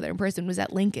saw each other in person was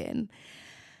at Lincoln.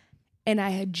 And I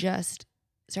had just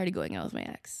started going out with my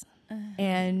ex.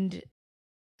 And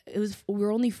we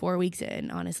were only 4 weeks in,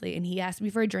 honestly. And he asked me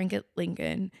for a drink at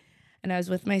Lincoln. And I was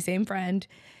with my same friend.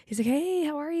 He's like, hey,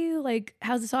 how are you? Like,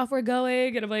 how's the software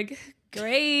going? And I'm like,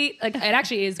 great. Like,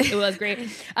 it was great.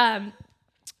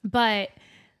 But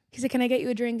he's like, can I get you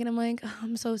a drink? And I'm like, oh,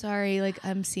 I'm so sorry. Like,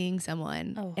 I'm seeing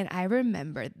someone. Oh. And I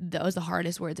remember that was the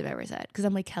hardest words I've ever said. Because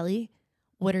I'm like, Kelly,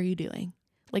 what are you doing?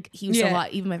 Like, he was so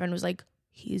hot. Even my friend was like,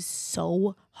 he's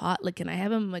so hot. Like, can I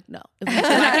have him? I'm like, no. If I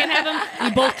can't have him,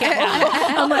 we both can't have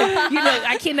him. I'm like,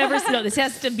 I can't never see. No, this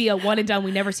has to be a one and done.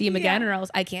 We never see him again, or else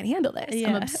I can't handle this.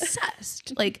 I'm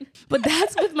obsessed. Like, but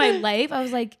that's with my life. I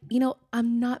was like,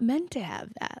 I'm not meant to have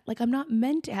that. Like, I'm not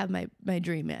meant to have my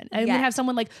dream man. I'm gonna have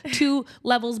someone like 2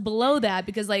 levels below that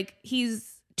because like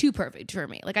he's too perfect for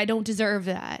me. Like, I don't deserve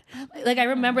that. Like, I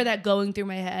remember that going through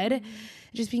my head,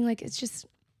 just being like, it's just.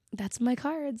 That's my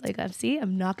cards. Like,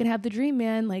 I'm not gonna have the dream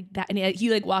man like that. And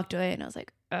he like walked away, and I was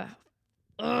like,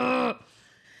 ugh.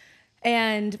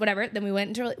 And whatever. Then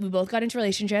we both got into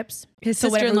relationships. His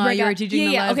sister-in-law, you were teaching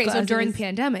the live okay, classes. so during the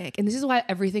pandemic, and this is why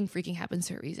everything freaking happens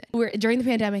for a reason. During the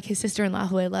pandemic, his sister-in-law,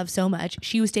 who I love so much,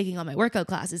 she was taking all my workout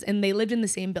classes, and they lived in the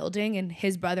same building, and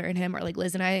his brother and him are like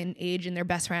Liz and I in age, and they're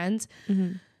best friends.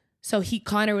 Mm-hmm. So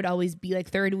Connor would always be like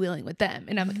third wheeling with them.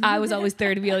 And I was always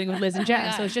third wheeling with Liz and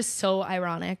Jen. So it's just so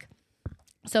ironic.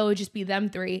 So it would just be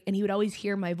them 3. And he would always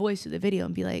hear my voice through the video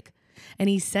and be like, and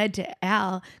he said to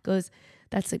Al, goes,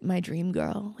 that's like my dream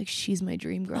girl. Like, she's my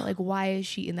dream girl. Like, why is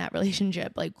she in that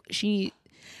relationship? Like,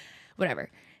 whatever.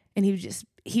 And he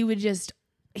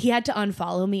had to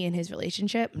unfollow me in his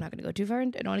relationship. I'm not going to go too far. I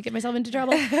don't want to get myself into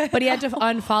trouble. But he had to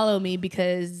unfollow me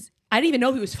because I didn't even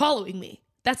know he was following me.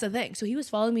 That's the thing. So he was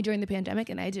following me during the pandemic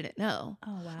and I didn't know.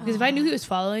 Oh, wow. Because if I knew he was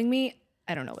following me,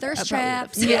 I don't know. Thirst I probably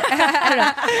traps. would've- Yeah. I don't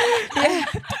know. Yeah.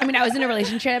 I mean, I was in a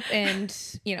relationship and,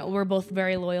 you know, we're both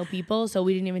very loyal people. So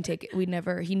we didn't even take it.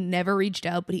 He never reached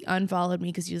out, but he unfollowed me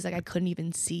because he was like, I couldn't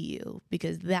even see you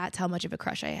because that's how much of a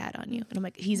crush I had on you. And I'm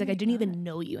like, he's like, I didn't even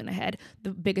know you. And I had the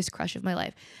biggest crush of my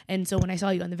life. And so when I saw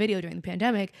you on the video during the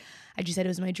pandemic, I just said it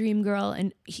was my dream girl.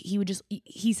 And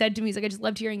he said to me, he's like, I just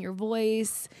loved hearing your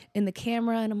voice in the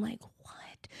camera. And I'm like,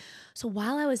 what? So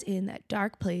while I was in that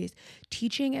dark place,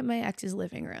 teaching at my ex's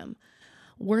living room,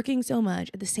 working so much,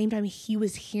 at the same time, he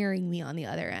was hearing me on the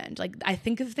other end. Like, I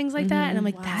think of things like that, and I'm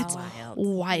like, that's wild.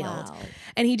 Wow.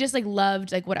 And he just like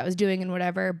loved like what I was doing and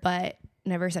whatever, but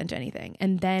never sent anything.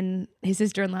 And then his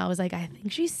sister-in-law was like, I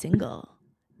think she's single.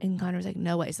 And Connor was like,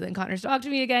 no way. So then Connor talked to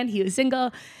me again. He was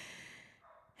single.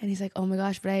 And he's like, oh my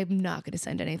gosh, but I'm not going to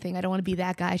send anything. I don't want to be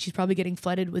that guy. She's probably getting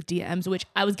flooded with DMs, which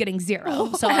I was getting 0.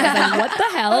 So I was like, what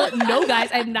the hell? No,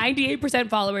 guys, I have 98%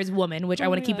 followers woman, which I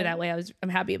want to keep it that way. I'm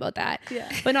happy about that.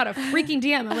 Yeah. But not a freaking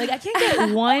DM. I'm like, I can't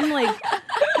get one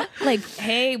like,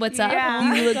 hey, what's up?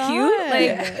 You look cute.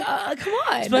 Like, come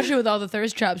on. Especially with all the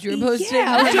thirst traps you were posting.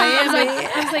 Yeah,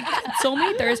 I was like, so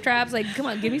many thirst traps. Like, come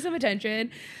on, give me some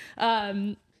attention.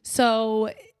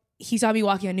 So he saw me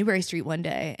walking on Newbury Street one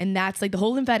day, and that's like the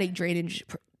whole lymphatic drainage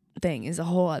thing is a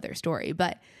whole other story.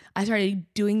 But I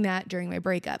started doing that during my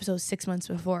breakup. So 6 months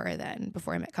before I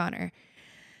met Connor,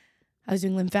 I was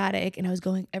doing lymphatic, and I was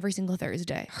going every single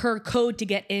Thursday. Her code to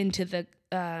get into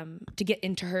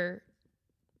her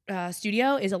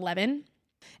studio is 11,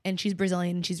 and she's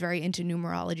Brazilian, and she's very into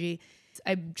numerology.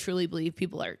 I truly believe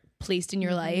people are placed in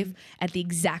your life at the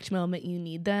exact moment you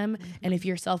need them. And if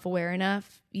you're self-aware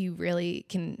enough, you really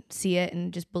can see it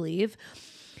and just believe.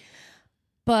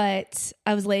 But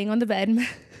I was laying on the bed,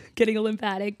 getting a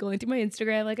lymphatic, going through my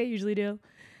Instagram like I usually do.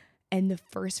 And the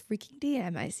first freaking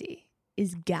DM I see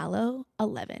is Gallo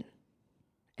 11.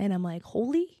 And I'm like,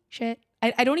 holy shit.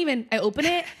 I open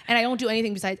it and I don't do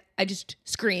anything besides I just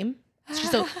scream.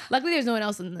 So luckily there's no one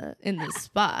else in the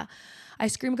spa. I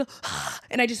scream and go,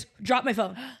 and I just drop my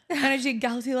phone. And I just say,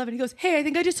 Gallo C11. He goes, hey, I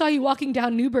think I just saw you walking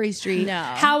down Newbury Street. No.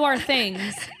 How are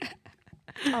things?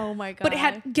 Oh my God. But it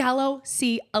had Gallo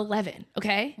C11,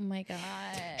 okay? Oh my God.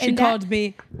 She called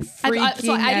me freaking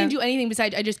So I out. didn't do anything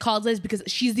besides I just called Liz because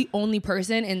she's the only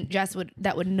person and Jess would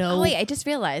know. Oh wait, I just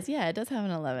realized. Yeah, it does have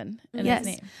an 11 in Yes. its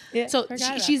name. Yeah. So Forgot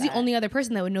about she's the that. only other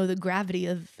person that would know the gravity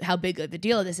of how big of a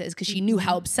deal this is because she knew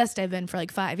how obsessed I've been for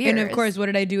like 5 years. And of course, what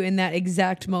did I do in that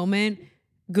exact moment?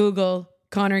 Google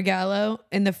Connor Gallo,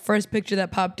 and the first picture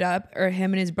that popped up are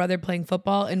him and his brother playing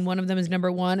football, and one of them is number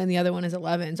 1 and the other one is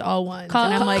 11. It's all ones.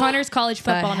 And I'm like, Connor's college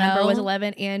football number hell? was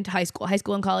 11 and high school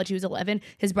and college he was 11.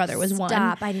 His brother was 1.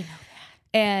 Stop. I didn't know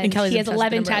that. And Kelly's he has obsessed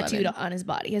with 11 number tattooed 11. on his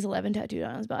body. He has 11 tattooed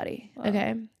on his body.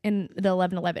 Okay. And the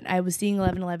 1111. I was seeing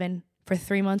 1111 for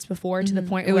 3 months before to the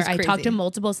point It where was I talked crazy. to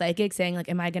multiple psychics saying like,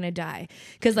 am I going to die?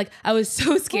 Because like I was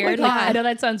so scared. Like, I know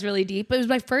that sounds really deep, but it was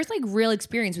my first like real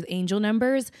experience with angel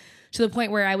numbers to the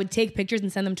point where I would take pictures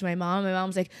and send them to my mom. My mom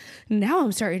was like, now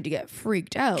I'm starting to get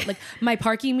freaked out. Like my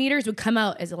parking meters would come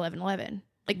out as 1111,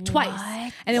 like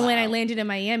twice. And then when I landed in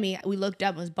Miami, we looked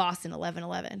up, it was Boston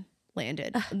 1111.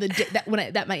 Landed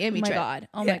that Miami trip.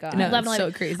 Oh my God. No, 11, it's so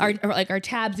crazy. Our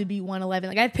tabs would be 111.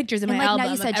 Like I have pictures in And my like album.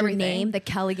 now you said of your everything. name, the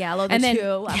Kelly Gallo, the And then 2.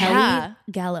 Kelly Yeah.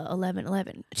 Gallo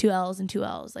 1111, 2 L's and 2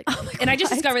 L's. Like, and I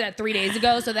just discovered that 3 days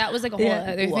ago. So that was like a whole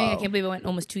other thing. I can't believe it went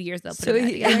almost 2 years though. So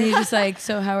he, and he's just like,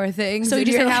 so how are things? So he And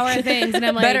just you're said, how like, are things? And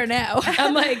I'm like, better now.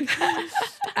 I'm like,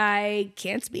 I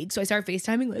can't speak. So I start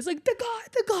FaceTiming Liz, like the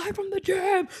guy from the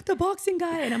gym, the boxing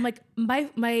guy. And I'm like,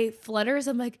 my flutters,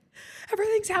 I'm like,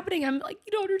 everything's happening. I'm like,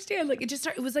 you don't understand. Like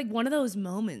it was like one of those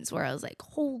moments where I was like,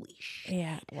 holy shit.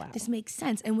 Yeah. Wow. This makes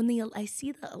sense. And when I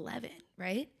see the 11,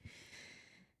 right?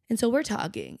 And so we're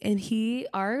talking, and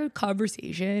our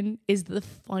conversation is the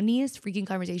funniest freaking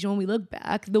conversation. When we look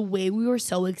back, the way we were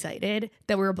so excited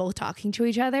that we were both talking to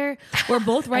each other. We're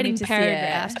both writing to see it.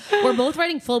 paragraphs. We're both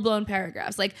writing full-blown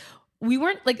paragraphs. Like we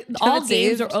weren't like all it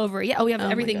games saved? are over. Yeah, we have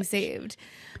my everything gosh. saved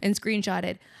and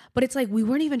screenshotted. But it's like we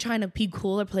weren't even trying to be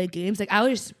cool or play games. Like I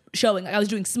was just showing, like I was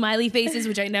doing smiley faces,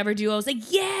 which I never do. I was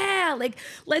like, yeah, like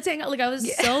let's hang out. Like I was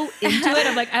so into it.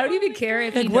 I'm like, I don't even care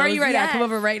if Like, he where are knows you right yet. now? Come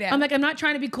over right now. I'm like, I'm not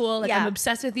trying to be cool. Like I'm Yeah.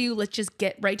 obsessed with you. Let's just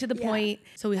get right to the point.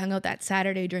 So we hung out that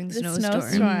Saturday during the snowstorm.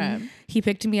 snowstorm. He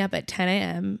picked me up at 10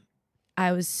 a.m.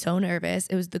 I was so nervous.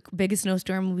 It was the biggest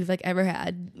snowstorm we've like ever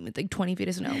had, with like 20 feet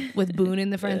of snow, with Boone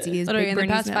in the front seat. Literally, in the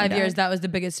past 5 years, that was the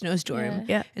biggest snowstorm.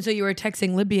 Yeah. And so you were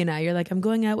texting Libby and I. You're like, I'm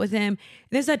going out with him.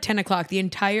 And it's at 10 o'clock. The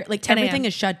entire, like, 10 everything a.m.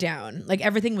 is shut down. Like,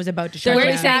 everything was about to shut We're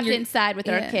down. trapped inside with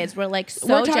our kids. We're like so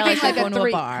We're talking jealous like of going to a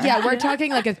 3 bar. Yeah, we're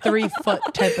talking like a 3-foot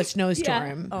type of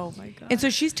snowstorm. Oh my God. And so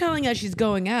she's telling us she's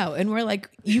going out, and we're like,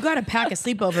 "You got to pack a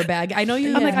sleepover bag." I know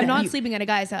you. I'm like, I'm not sleeping at a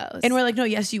guy's house. And we're like, "No,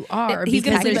 yes, you are." He's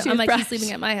gonna because sleep. I'm like, there's- he's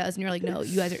sleeping at my house, and you're like, no,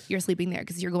 you're sleeping there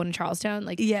because you're going to Charlestown.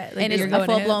 Like, Yeah, like, And it's you're a going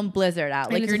full to- blown blizzard out.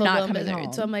 Like and it's you're a not full-blown coming blizzard.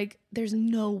 home. So I'm like, there's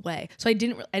no way. So I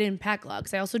didn't pack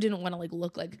logs. I also didn't want to like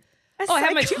look like, oh, I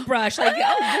have my toothbrush. Like,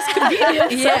 oh, this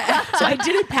convenient. Yeah. So I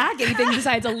didn't pack anything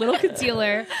besides a little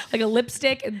concealer, like a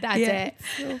lipstick, and that's it.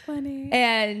 so funny.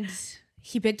 And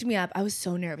he picked me up. I was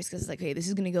so nervous because it's like, hey, this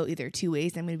is gonna go either two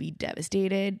ways. I'm gonna be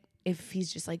devastated if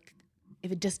he's just like,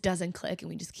 if it just doesn't click and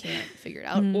we just can't figure it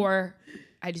out, or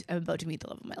I'm about to meet the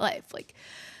love of my life. Like,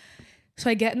 so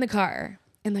I get in the car.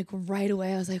 And like right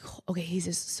away, I was like, okay, he's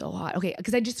just so hot. Okay,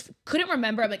 because I just couldn't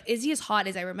remember. I'm like, is he as hot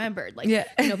as I remembered? Like, Yeah.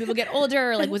 you know, people get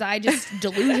older. Like, was I just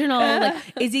delusional? Like,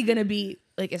 is he gonna be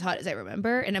like as hot as I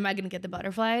remember? And am I gonna get the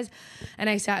butterflies? And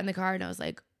I sat in the car and I was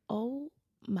like, oh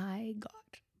my God.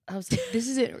 I was like, this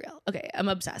isn't real. Okay, I'm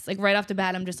obsessed. Like right off the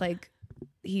bat, I'm just like,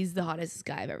 he's the hottest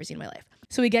guy I've ever seen in my life.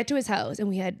 So we get to his house and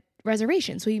we had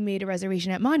reservations. So he made a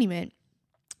reservation at Monument.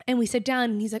 And we sit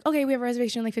down and he's like, okay, we have a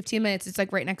reservation in like 15 minutes. It's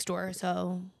like right next door.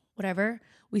 So whatever.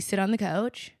 We sit on the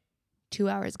couch. 2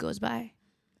 hours goes by.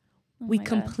 We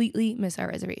completely miss our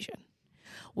reservation.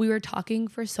 We were talking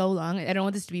for so long. I don't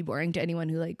want this to be boring to anyone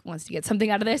who like wants to get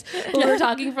something out of this. But we were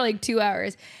talking for like 2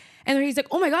 hours. And then he's like,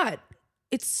 oh my God,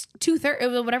 it's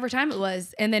 2:30, whatever time it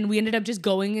was. And then we ended up just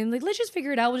going and like, let's just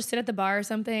figure it out. We'll just sit at the bar or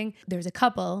something. There's a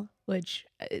couple, which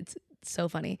it's so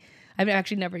funny. I've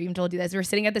actually never even told you this. We're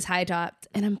sitting at this high top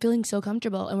and I'm feeling so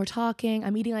comfortable and we're talking.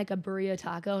 I'm eating like a burrito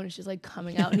taco and it's just like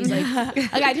coming out. And he's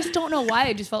like I just don't know why.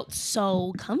 I just felt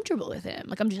so comfortable with him.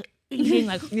 Like I'm just eating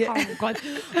like, oh God,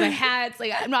 my hat's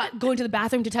like, I'm not going to the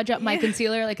bathroom to touch up my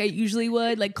concealer like I usually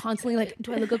would, like constantly like,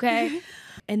 do I look okay?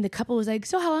 And the couple was like,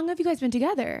 so how long have you guys been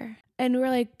together? And we're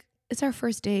like, it's our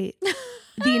first date.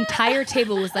 The entire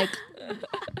table was like,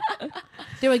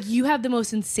 they're like, you have the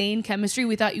most insane chemistry.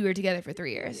 We thought you were together for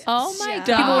 3 years. Oh my God.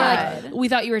 People were like, we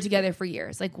thought you were together for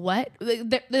years. Like, what?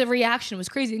 The reaction was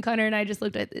crazy. And Connor and I just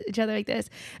looked at each other like this.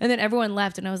 And then everyone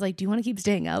left. And I was like, do you want to keep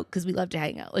staying out? Because we love to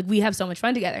hang out. Like, we have so much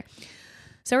fun together.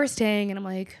 So we're staying. And I'm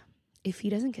like, if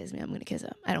he doesn't kiss me, I'm going to kiss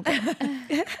him. I don't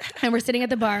care. And we're sitting at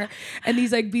the bar. And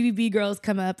these like BBB girls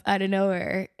come up out of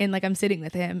nowhere. And like, I'm sitting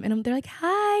with him. And they're like,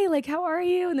 hi, like, how are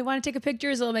you? And they want to take a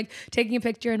picture. So I'm like taking a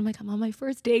picture. And I'm like, I'm on my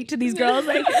first date to these girls.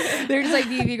 Like, they're just like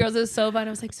BBB girls. It was so fun. I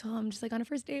was like, so I'm just like on a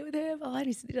first date with him. Oh, and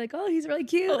he's like, oh, he's really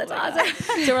cute. That's awesome.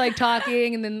 So we're like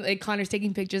talking. And then like Connor's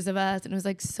taking pictures of us. And it was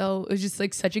like, so, it was just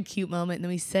like such a cute moment. And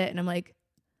then we sit and I'm like,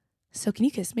 so can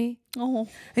you kiss me? Oh.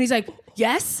 And he's like,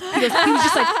 yes. He was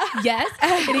just like, yes.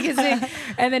 And he kissed me.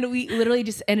 And then we literally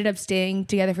just ended up staying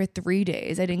together for 3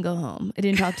 days. I didn't go home. I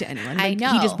didn't talk to anyone. I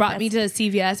know. He just brought me to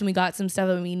CVS and we got some stuff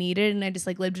that we needed. And I just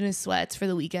like lived in his sweats for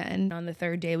the weekend. On the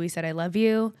third day, we said, I love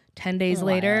you. 10 days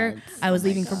later, I was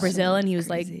leaving for Brazil and he was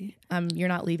like, you're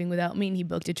not leaving without me. And he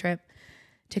booked a trip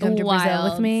to come to Brazil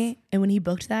with me. And when he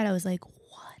booked that, I was like,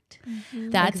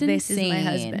 That's like, this insane. is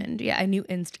my husband. Yeah, I knew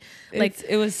Like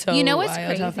it was so. You know what's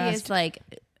wild how crazy fast- is like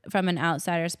from an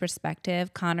outsider's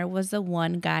perspective, Connor was the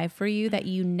one guy for you that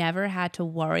you never had to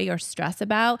worry or stress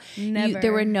about. Never.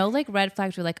 There were no like red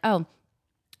flags. You're like, oh,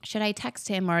 should I text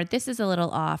him, or this is a little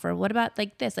off, or what about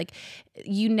like this? Like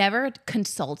you never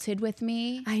consulted with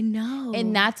me. I know.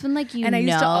 And that's when like and I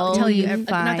used to tell you, not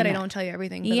that I fine. don't tell you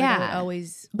everything, but Yeah. like I would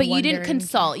always But you wonder didn't and-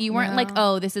 consult. You weren't like,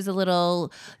 No. oh, this is a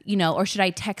little, or should I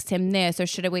text him this, or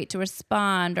should I wait to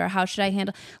respond, or how should I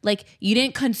handle? Like, you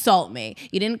didn't consult me.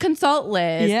 You didn't consult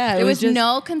Liz. Yeah, it there was was just-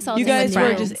 no consulting. You guys with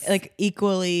were friends. just like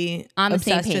equally On the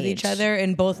same obsessed with each page. other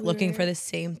and both looking for the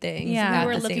same things. Yeah. at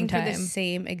We were the looking same for the time.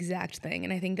 same exact thing,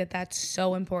 and I think that that's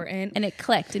so important. and it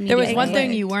clicked. There was immediately. one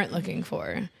thing you weren't looking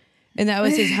for, and that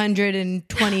was his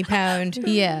 120-pound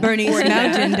Yeah. Bernese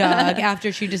Mountain Dog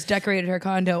after she just decorated her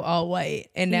condo all white.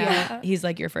 And now he's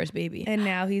like your first baby. And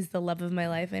now he's the love of my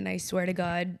life, and I swear to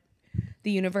God,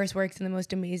 the universe works in the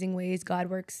most amazing ways. God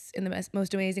works in the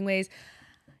most amazing ways.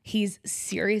 He's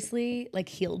seriously like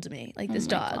healed me, like this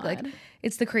dog. Like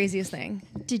it's the craziest thing.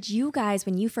 Did you guys,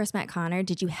 when you first met Connor,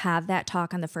 did you have that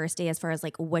talk on the first day as far as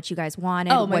like what you guys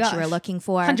wanted, Oh my what you were gosh. looking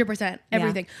for? 100%,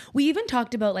 everything. We even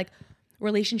talked about like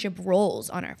relationship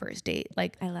roles on our first date.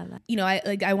 Like I love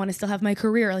that. I want to still have my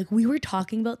career. Like we were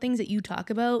talking about things that you talk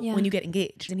about Yeah. when you get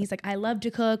engaged. And he's like, I love to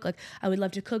cook. Like I would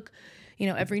love to cook,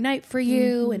 every night for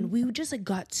you. And we just like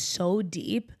got so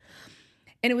deep.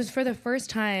 And it was for the first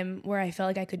time where I felt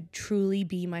like I could truly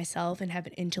be myself and have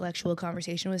an intellectual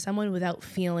conversation with someone without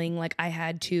feeling like I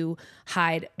had to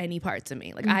hide any parts of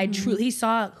me. Like I truly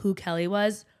saw who Kelly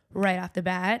was right off the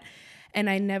bat. And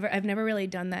I've never really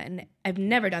done that. And I've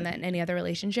never done that in any other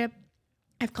relationship.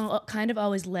 I've kind of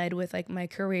always led with like my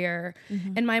career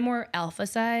and my more alpha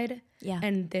side. Yeah.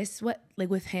 And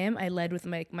with him, I led with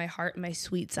my heart, my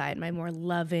sweet side, my more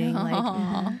loving,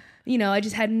 I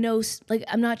just had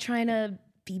I'm not trying to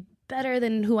be better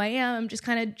than who I am. I'm just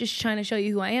kind of just trying to show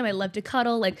you who I am. I love to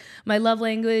cuddle. Like my love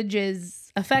language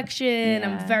is affection.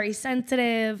 I'm very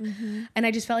sensitive. And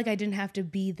I just felt like I didn't have to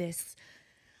be this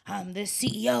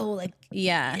CEO, look at me,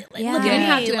 didn't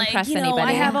have to impress anybody.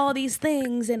 I have all these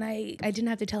things, and I didn't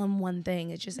have to tell him one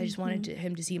thing. It's just I just wanted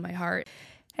him to see my heart,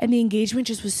 and the engagement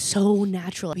just was so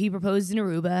natural. He proposed in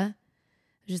Aruba.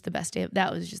 It was just the best day.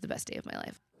 That was just the best day of my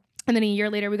life. And then a year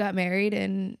later, we got married,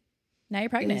 and now you're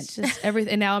pregnant. It's just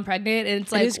everything. And now I'm pregnant, and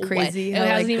it's like it's crazy. It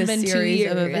hasn't even been 2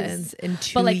 years of events in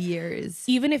 2 years.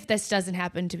 Even if this doesn't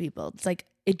happen to people, it's like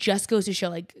it just goes to show,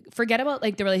 like, forget about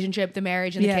like the relationship, the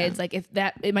marriage, and the kids. Like if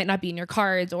that, it might not be in your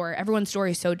cards, or everyone's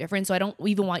story is so different. So I don't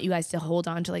even want you guys to hold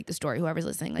on to like the story. Whoever's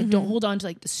listening, like don't hold on to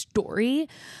like the story,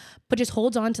 but just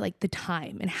hold on to like the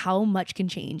time and how much can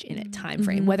change in a time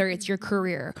frame. Whether it's your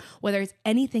career, whether it's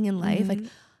anything in life, like.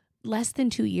 Less than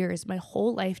 2 years, my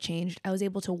whole life changed. I was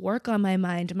able to work on my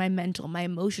mind, my mental, my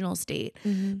emotional state.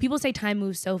 People say time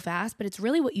moves so fast, but it's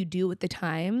really what you do with the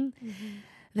time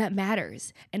that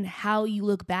matters, and how you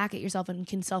look back at yourself and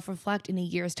can self-reflect in a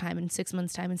year's time, in 6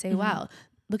 months' time, and say, wow,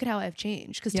 look at how I've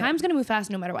changed. Because time's going to move fast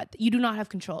no matter what. You do not have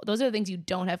control. Those are the things you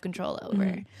don't have control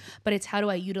over. But it's how do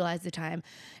I utilize the time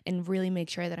and really make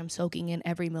sure that I'm soaking in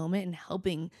every moment and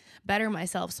helping better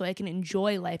myself so I can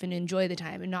enjoy life and enjoy the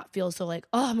time and not feel so like,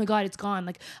 oh my God, it's gone.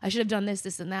 Like I should have done this,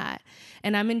 this, and that.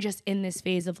 And I'm in this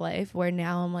phase of life where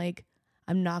now I'm like,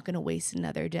 I'm not going to waste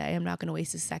another day. I'm not going to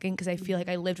waste a second, because I feel like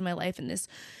I lived my life in this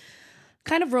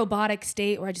kind of robotic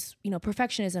state where I just,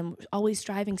 perfectionism, always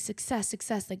striving, success,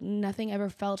 like nothing ever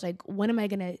felt like, when am I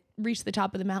going to reach the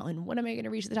top of the mountain? When am I going to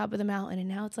reach the top of the mountain? And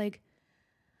now it's like,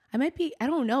 I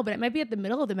don't know, but it might be at the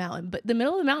middle of the mountain, but the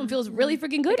middle of the mountain feels really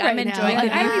freaking good right now. enjoying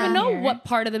Like, the I don't even know here. what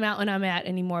part of the mountain I'm at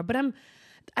anymore, but I'm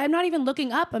not even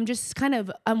looking up. I'm just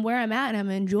I'm where I'm at, and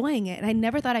I'm enjoying it. And I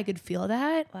never thought I could feel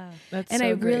that. Wow. That's and so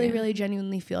I great. really, really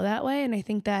genuinely feel that way. And I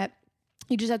think that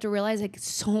you just have to realize like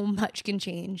so much can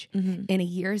change in a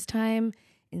year's time,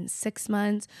 in 6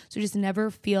 months. So just never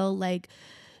feel like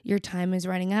your time is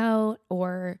running out,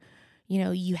 or,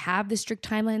 you have the strict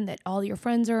timeline that all your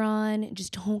friends are on.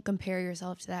 Just don't compare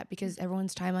yourself to that, because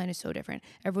everyone's timeline is so different.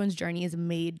 Everyone's journey is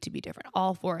made to be different.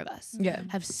 All four of us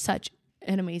have such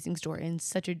an amazing story and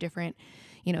such a different,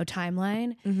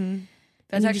 timeline.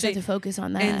 That's actually, just have to focus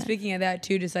on that. And speaking of that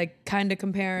too, just like kind of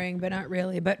comparing, but not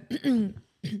really. But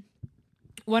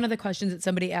one of the questions that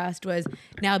somebody asked was,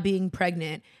 now being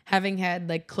pregnant, having had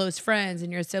like close friends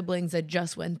and your siblings that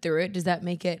just went through it, does that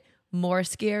make it more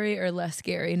scary or less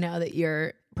scary now that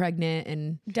you're pregnant?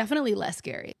 And definitely less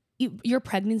scary. Your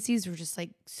pregnancies were just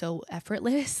like so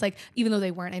effortless. Like, even though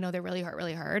they weren't, I know they're really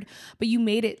hard, but you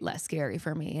made it less scary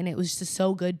for me. And it was just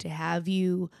so good to have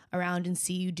you around and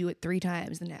see you do it 3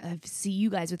 times and see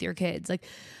you guys with your kids. Like,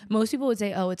 most people would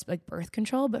say, oh, it's like birth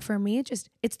control. But for me,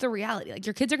 it's the reality. Like,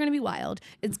 your kids are going to be wild.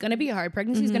 It's going to be hard.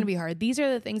 Pregnancy is going to be hard. These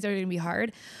are the things that are going to be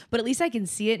hard, but at least I can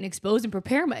see it and expose and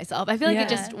prepare myself. I feel like it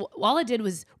just, all it did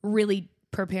was really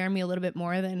prepare me a little bit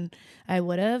more than I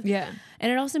would have. Yeah.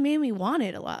 And it also made me want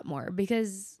it a lot more,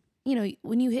 because,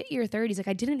 when you hit your 30s, like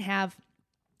I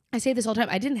say this all the time,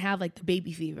 I didn't have like the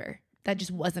baby fever. That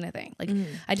just wasn't a thing. Like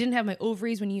I didn't have my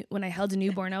ovaries when I held a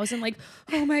newborn. I wasn't like,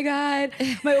 oh my God,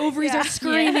 my ovaries are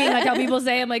screaming. Like how people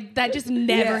say. I'm like, that just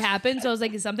never happened. So I was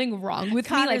like, is something wrong with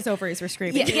me? Connor's ovaries were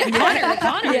screaming.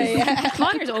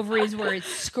 Connor's ovaries were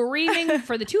screaming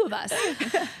for the two of us.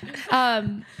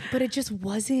 But it just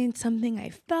wasn't something I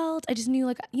felt. I just knew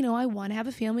like, I want to have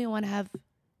a family. I want to have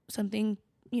something,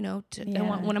 I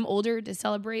want, when I'm older, to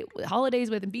celebrate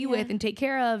holidays with and be with and take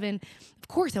care of. And of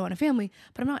course I want a family,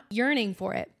 but I'm not yearning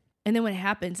for it. And then when it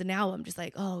happens, and now I'm just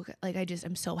like, oh, like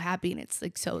I'm so happy, and it's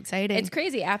like so exciting. It's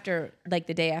crazy after like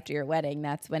the day after your wedding.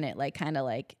 That's when it like kind of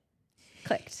like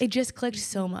clicked. It just clicked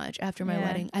so much after my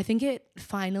wedding. I think it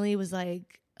finally was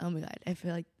like, oh my God, I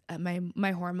feel like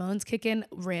my hormones kick in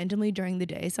randomly during the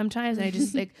day sometimes, and I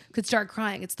just like could start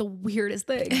crying. It's the weirdest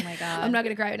thing. Oh my God. I'm not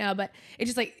gonna cry right now, but it's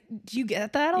just like, do you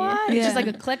get that a lot? It's just like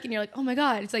a click, and you're like, oh my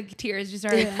God. It's like tears just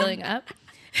started filling up.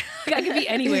 Like, I could be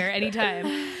anywhere,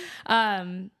 anytime.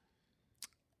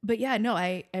 but yeah, no,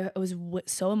 I was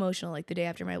so emotional like the day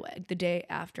after the day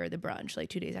after the brunch, like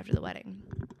 2 days after the wedding,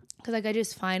 because like I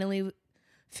just finally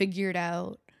figured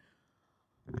out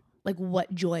like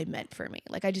what joy meant for me.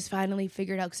 Like I just finally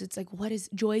figured out, because it's like, what is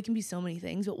joy? Can be so many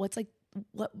things, but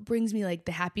what brings me like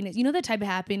the happiness? You know, the type of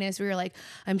happiness where you're like,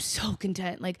 I'm so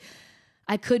content. Like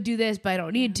I could do this, but I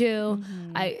don't need to.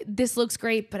 This looks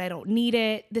great, but I don't need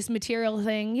it. This material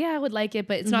thing, yeah, I would like it,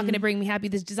 but it's not going to bring me happy.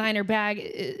 This designer bag,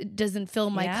 it doesn't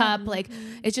fill my cup. Like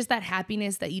it's just that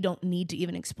happiness that you don't need to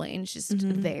even explain. It's just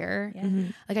there.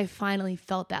 Like I finally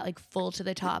felt that like full to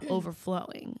the top,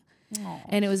 overflowing. Aww.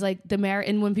 And it was like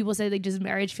and when people say like, does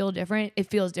marriage feel different? It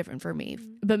feels different for me,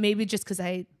 but maybe just because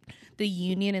the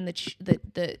union and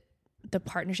the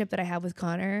partnership that I have with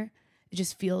Connor, it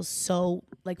just feels so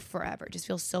like forever. It just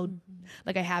feels so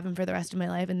like I have him for the rest of my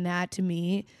life. And that to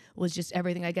me was just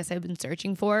everything I guess I've been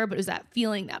searching for, but it was that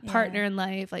feeling, that partner in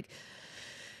life. Like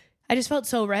I just felt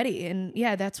so ready. And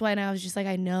yeah, that's why I was just like,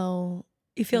 I know.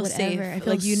 You feel safe. I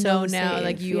feel like you so know now, safe.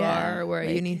 like you are where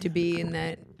like, you need to be, and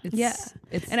that it's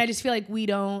and I just feel like we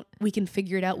can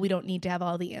figure it out. We don't need to have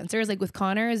all the answers. Like with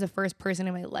Connor is the first person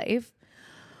in my life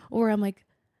where I'm like,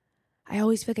 I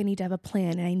always feel like I need to have a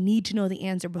plan and I need to know the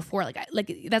answer before. Like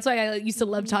that's why I used to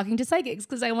love talking to psychics,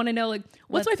 because I want to know like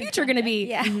what's my future going to be?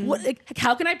 Yeah. What, like,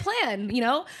 how can I plan? You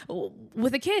know,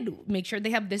 with a kid, make sure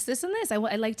they have this, this, and this. I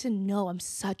like to know. I'm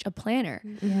such a planner.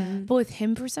 But with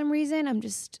him, for some reason, I'm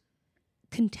just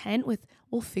content with,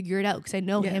 we'll figure it out, because I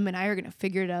know him and I are going to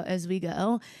figure it out as we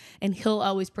go, and he'll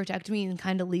always protect me and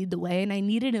kind of lead the way. And I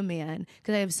needed a man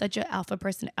because I have such an alpha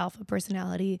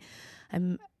personality.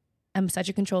 I'm such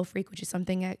a control freak, which is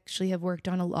something I actually have worked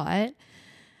on a lot,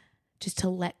 just to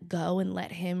let go and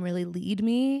let him really lead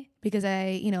me, because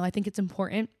I think it's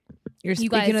important. You're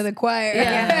speaking of the choir.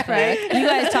 Yeah, right. You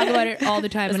guys talk about it all the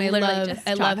time, and I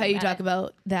love how you talk it.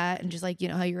 about that, and just like,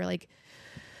 how you're like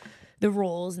the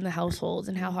roles in the households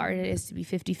and how hard it is to be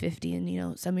 50-50.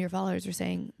 And, some of your followers are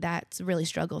saying that's really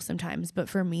struggle sometimes. But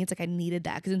for me, it's like I needed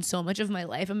that, because in so much of my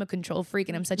life, I'm a control freak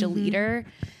and I'm such a leader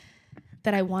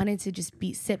that I wanted to just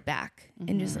sit back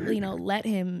and just, let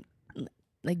him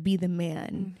like be the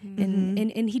man.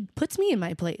 And he puts me in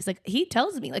my place. Like he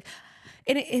tells me like,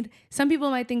 and some people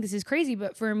might think this is crazy,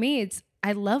 but for me,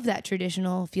 I love that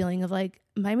traditional feeling of like,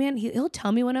 my man, he'll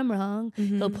tell me when I'm wrong.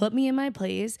 He'll put me in my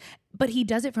place, but he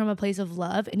does it from a place of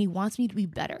love, and he wants me to be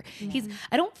better.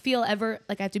 I don't feel ever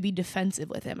like I have to be defensive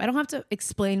with him. I don't have to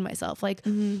explain myself like,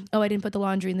 oh, I didn't put the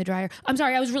laundry in the dryer. I'm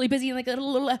sorry, I was really busy and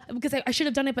like because I should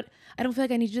have done it, but I don't feel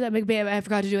like I need to do that. Like, babe, I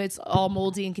forgot to do it. It's all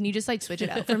moldy, and can you just like switch it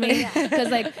out for me? Because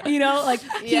like,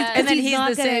 and then he's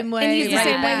the same way. And he's the right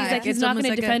same way. back. He's like, he's It's not going almost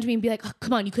to like defend me and be like, oh,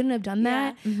 come on, you couldn't have done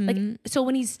that. Like,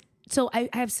 so I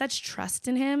have such trust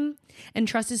in him, and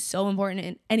trust is so important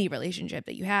in any relationship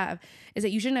that you have, is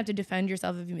that you shouldn't have to defend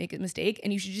yourself if you make a mistake,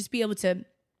 and you should just be able to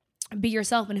be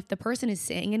yourself. And if the person is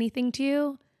saying anything to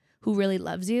you who really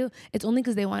loves you, it's only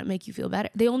because they want to make you feel better.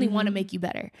 They only want to make you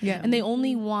better. Yeah. And they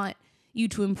only want you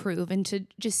to improve and to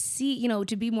just see,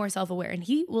 to be more self-aware. And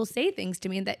he will say things to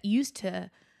me that used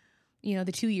to,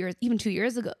 the 2 years, even 2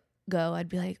 years ago, I'd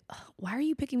be like, oh, why are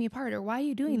you picking me apart? Or why are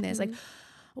you doing this? Like,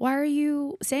 why are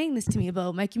you saying this to me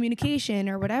about my communication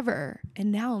or whatever?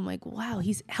 And now I'm like, wow,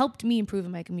 he's helped me improve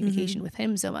in my communication with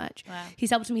him so much. Wow.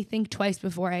 He's helped me think twice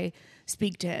before I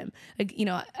speak to him. Like,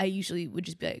 I usually would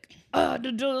just be like,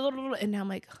 and now I'm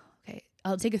like, okay,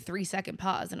 I'll take a 3-second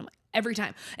pause. And I'm like, every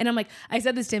time. And I'm like, I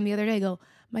said this to him the other day, I go,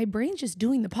 my brain's just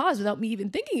doing the pause without me even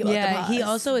thinking about the pause. He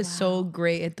also is so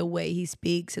great at the way he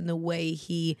speaks and the way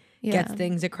he gets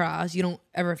things across. You don't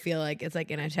ever feel like it's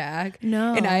like an attack.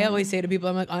 No. And I always say to people,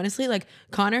 I'm like, honestly, like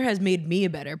Connor has made me a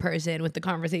better person with the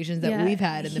conversations that we've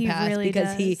had in the past, really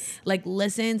because he like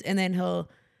listens, and then he'll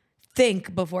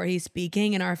think before he's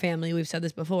speaking. In our family, we've said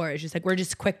this before, it's just like we're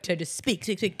just quick to just speak,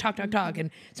 talk, and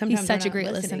sometimes he's such a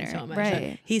great listener. So much. Right.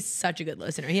 Like, he's such a good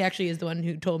listener. He actually is the one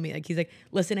who told me, like, he's like,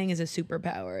 listening is a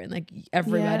superpower, and like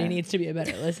everybody needs to be a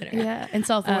better listener. And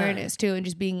self-awareness too, and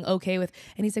just being okay with.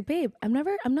 And he's like, babe, I'm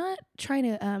not trying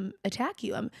to attack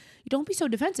you. You don't be so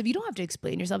defensive. You don't have to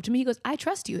explain yourself to me. He goes, I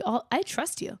trust you. I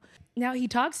trust you. Now he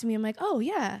talks to me. I'm like, oh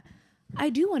yeah, I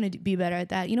do want to be better at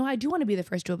that. I do want to be the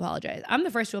first to apologize. I'm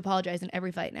the first to apologize in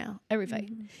every fight now. Every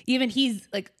fight. Even he's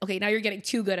like, okay, now you're getting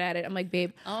too good at it. I'm like,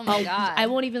 babe, oh my God. I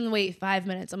won't even wait 5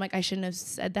 minutes. I'm like, I shouldn't have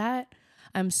said that.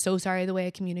 I'm so sorry the way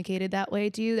I communicated that way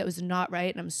to you. That was not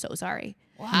right. And I'm so sorry.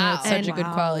 No, it's such a good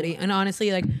quality. And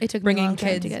honestly, like It took me a bringing long time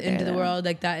kids to get into there, the though. world,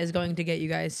 like that is going to get you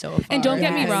guys so far. And don't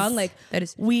get me Because wrong, like that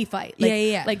is we fight. Like,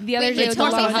 yeah. Like the other day, it's with more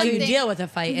the so long how you shooting- deal with a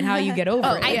fight and how you get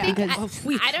over it. yeah.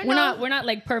 think I don't know. We're not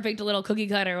like perfect little cookie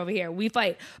cutter over here. We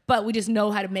fight, but we just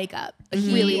know how to make up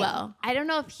really well. I don't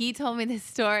know if he told me this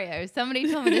story or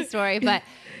somebody told me this story, but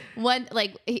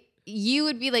you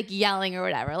would be like yelling or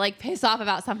whatever, like pissed off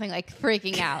about something, like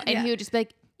freaking out, and he would just be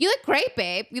like, "You look great,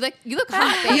 babe. You look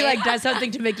hot, babe." He like does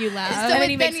something to make you laugh. So Then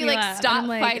he then makes you me like laugh. stop And I'm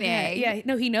like, fighting. Yeah,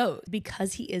 no, he knows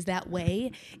because he is that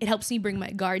way. It helps me bring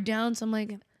my guard down. So I'm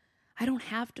like, I don't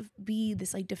have to be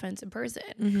this like defensive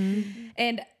person.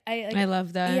 And I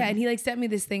love that. Yeah, and he like sent me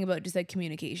this thing about just like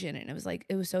communication, and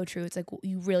it was so true. It's like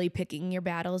you really picking your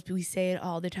battles. We say it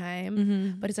all the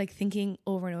time, but it's like thinking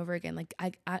over and over again. Like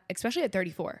I especially at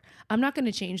 34, I'm not going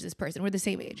to change this person. We're the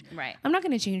same age, Right. I'm not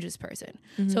going to change this person.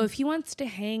 So if he wants to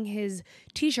hang his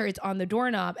t-shirts on the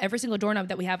doorknob, every single doorknob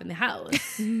that we have in the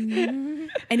house, and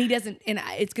he doesn't, and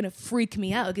it's going to freak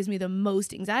me out. It gives me the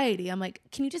most anxiety. I'm like,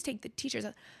 can you just take the t-shirts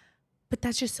out? But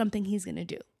that's just something he's going to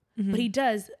do. But he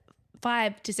does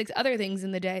 5 to 6 other things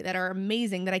in the day that are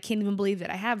amazing that I can't even believe that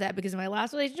I have that because in my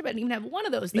last relationship I didn't even have one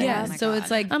of those things. Yeah, so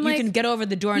it's like I'm you like, can get over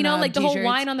the doorknob. You know, like the whole t-shirts.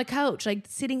 wine on the couch, like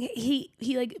sitting. He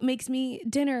like makes me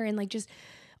dinner and like just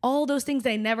all those things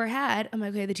that I never had. I'm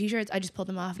like, okay, the t-shirts, I just pulled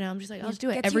them off now. I'm just like, I'll just do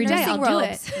it Get every your day. I'll nursing do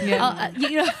robes. it. Yeah.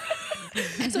 You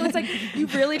know. So it's like you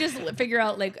really just figure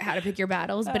out like how to pick your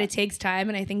battles, but it takes time,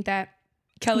 and I think that.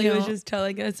 Kelly You was know, just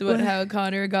telling us about how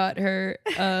Connor got her.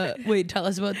 Wait, tell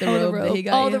us about the Oh, robe that he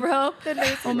got. you. the robe.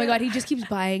 Oh my God, he just keeps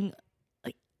buying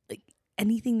like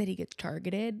anything that he gets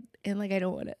targeted, and like I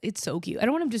don't want to. It's so cute. I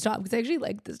don't want him to stop because I actually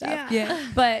like the stuff. Yeah.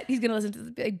 But he's gonna listen to this,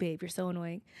 be like, babe, you're so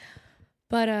annoying.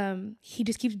 But he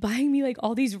just keeps buying me like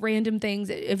all these random things.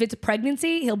 If it's a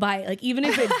pregnancy, he'll buy it. Like even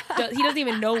if it he doesn't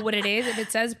even know what it is. If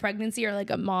it says pregnancy or like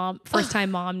a first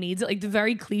time mom needs it, like the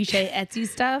very cliche Etsy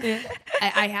stuff,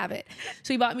 I have it.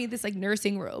 So he bought me this like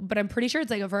nursing robe, but I'm pretty sure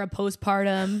it's like for a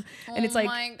postpartum, and it's like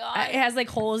my God. it has like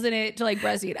holes in it to like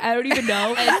breastfeed. I don't even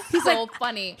know. He's so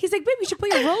funny. He's like, babe, you should put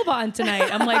your robe on tonight.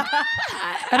 I'm like,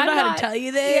 I don't know how to tell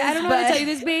you this. Yeah, I don't know how to but- tell you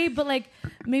this, babe, but like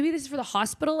maybe this is for the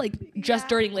hospital, like just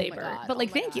during labor. God, But like,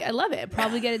 thank you. I love it.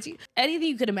 Probably get it to you. Anything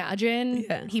you could imagine,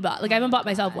 he bought. Like I haven't bought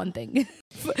myself one thing.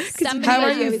 How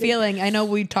are you feeling? I know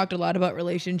we talked a lot about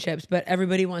relationships, but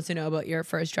everybody wants to know about your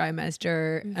first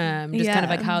trimester, just kind of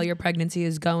like how your pregnancy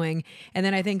is going. And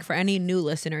then I think for any new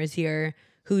listeners here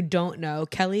who don't know,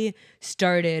 Kelly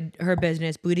started her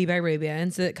business, Booty by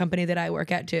Brabants, the company that I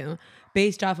work at too,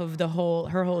 based off of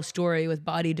her whole story with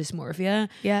body dysmorphia.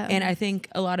 Yeah. And I think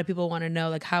a lot of people want to know,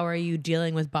 like, how are you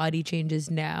dealing with body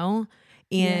changes now?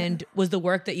 And was the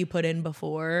work that you put in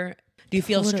before, do you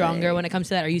feel stronger when it comes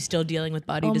to that? Are you still dealing with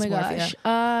body dysmorphia?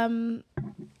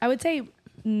 I would say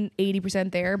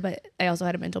 80% there, but I also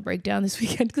had a mental breakdown this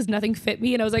weekend because nothing fit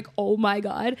me, and I was like, oh my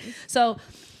God. So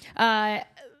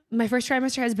my first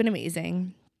trimester has been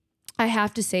amazing. I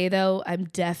have to say though, I'm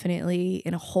definitely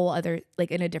in a whole other, like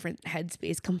in a different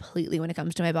headspace completely when it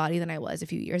comes to my body than I was a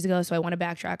few years ago. So I want to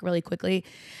backtrack really quickly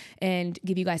and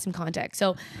give you guys some context.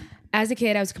 So as a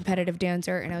kid, I was a competitive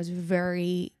dancer and I was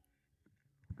very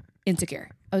insecure.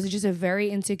 I was just a very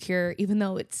insecure, even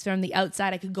though it's from the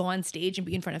outside, I could go on stage and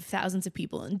be in front of thousands of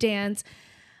people and dance.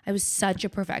 I was such a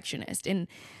perfectionist, and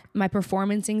my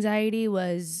performance anxiety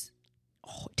was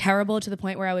terrible to the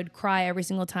point where I would cry every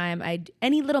single time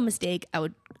any little mistake, I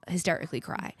would hysterically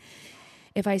cry.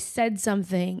 If I said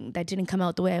something that didn't come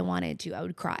out the way I wanted to, I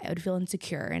would cry. I would feel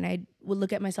insecure, and I would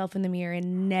look at myself in the mirror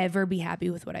and never be happy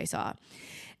with what I saw.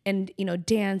 And, you know,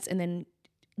 dance and then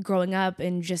growing up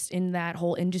and just in that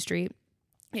whole industry,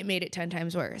 it made it 10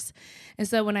 times worse. And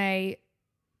so when I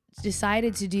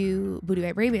decided to do Booty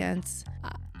by Brabants,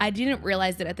 I didn't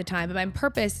realize it at the time, but my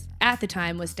purpose at the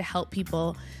time was to help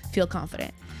people feel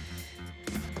confident.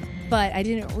 But I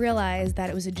didn't realize that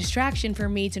it was a distraction for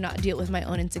me to not deal with my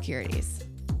own insecurities.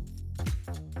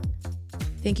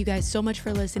 Thank you guys so much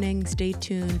for listening. Stay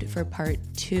tuned for part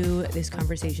 2. This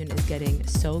conversation is getting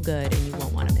so good and you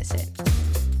won't want to miss it.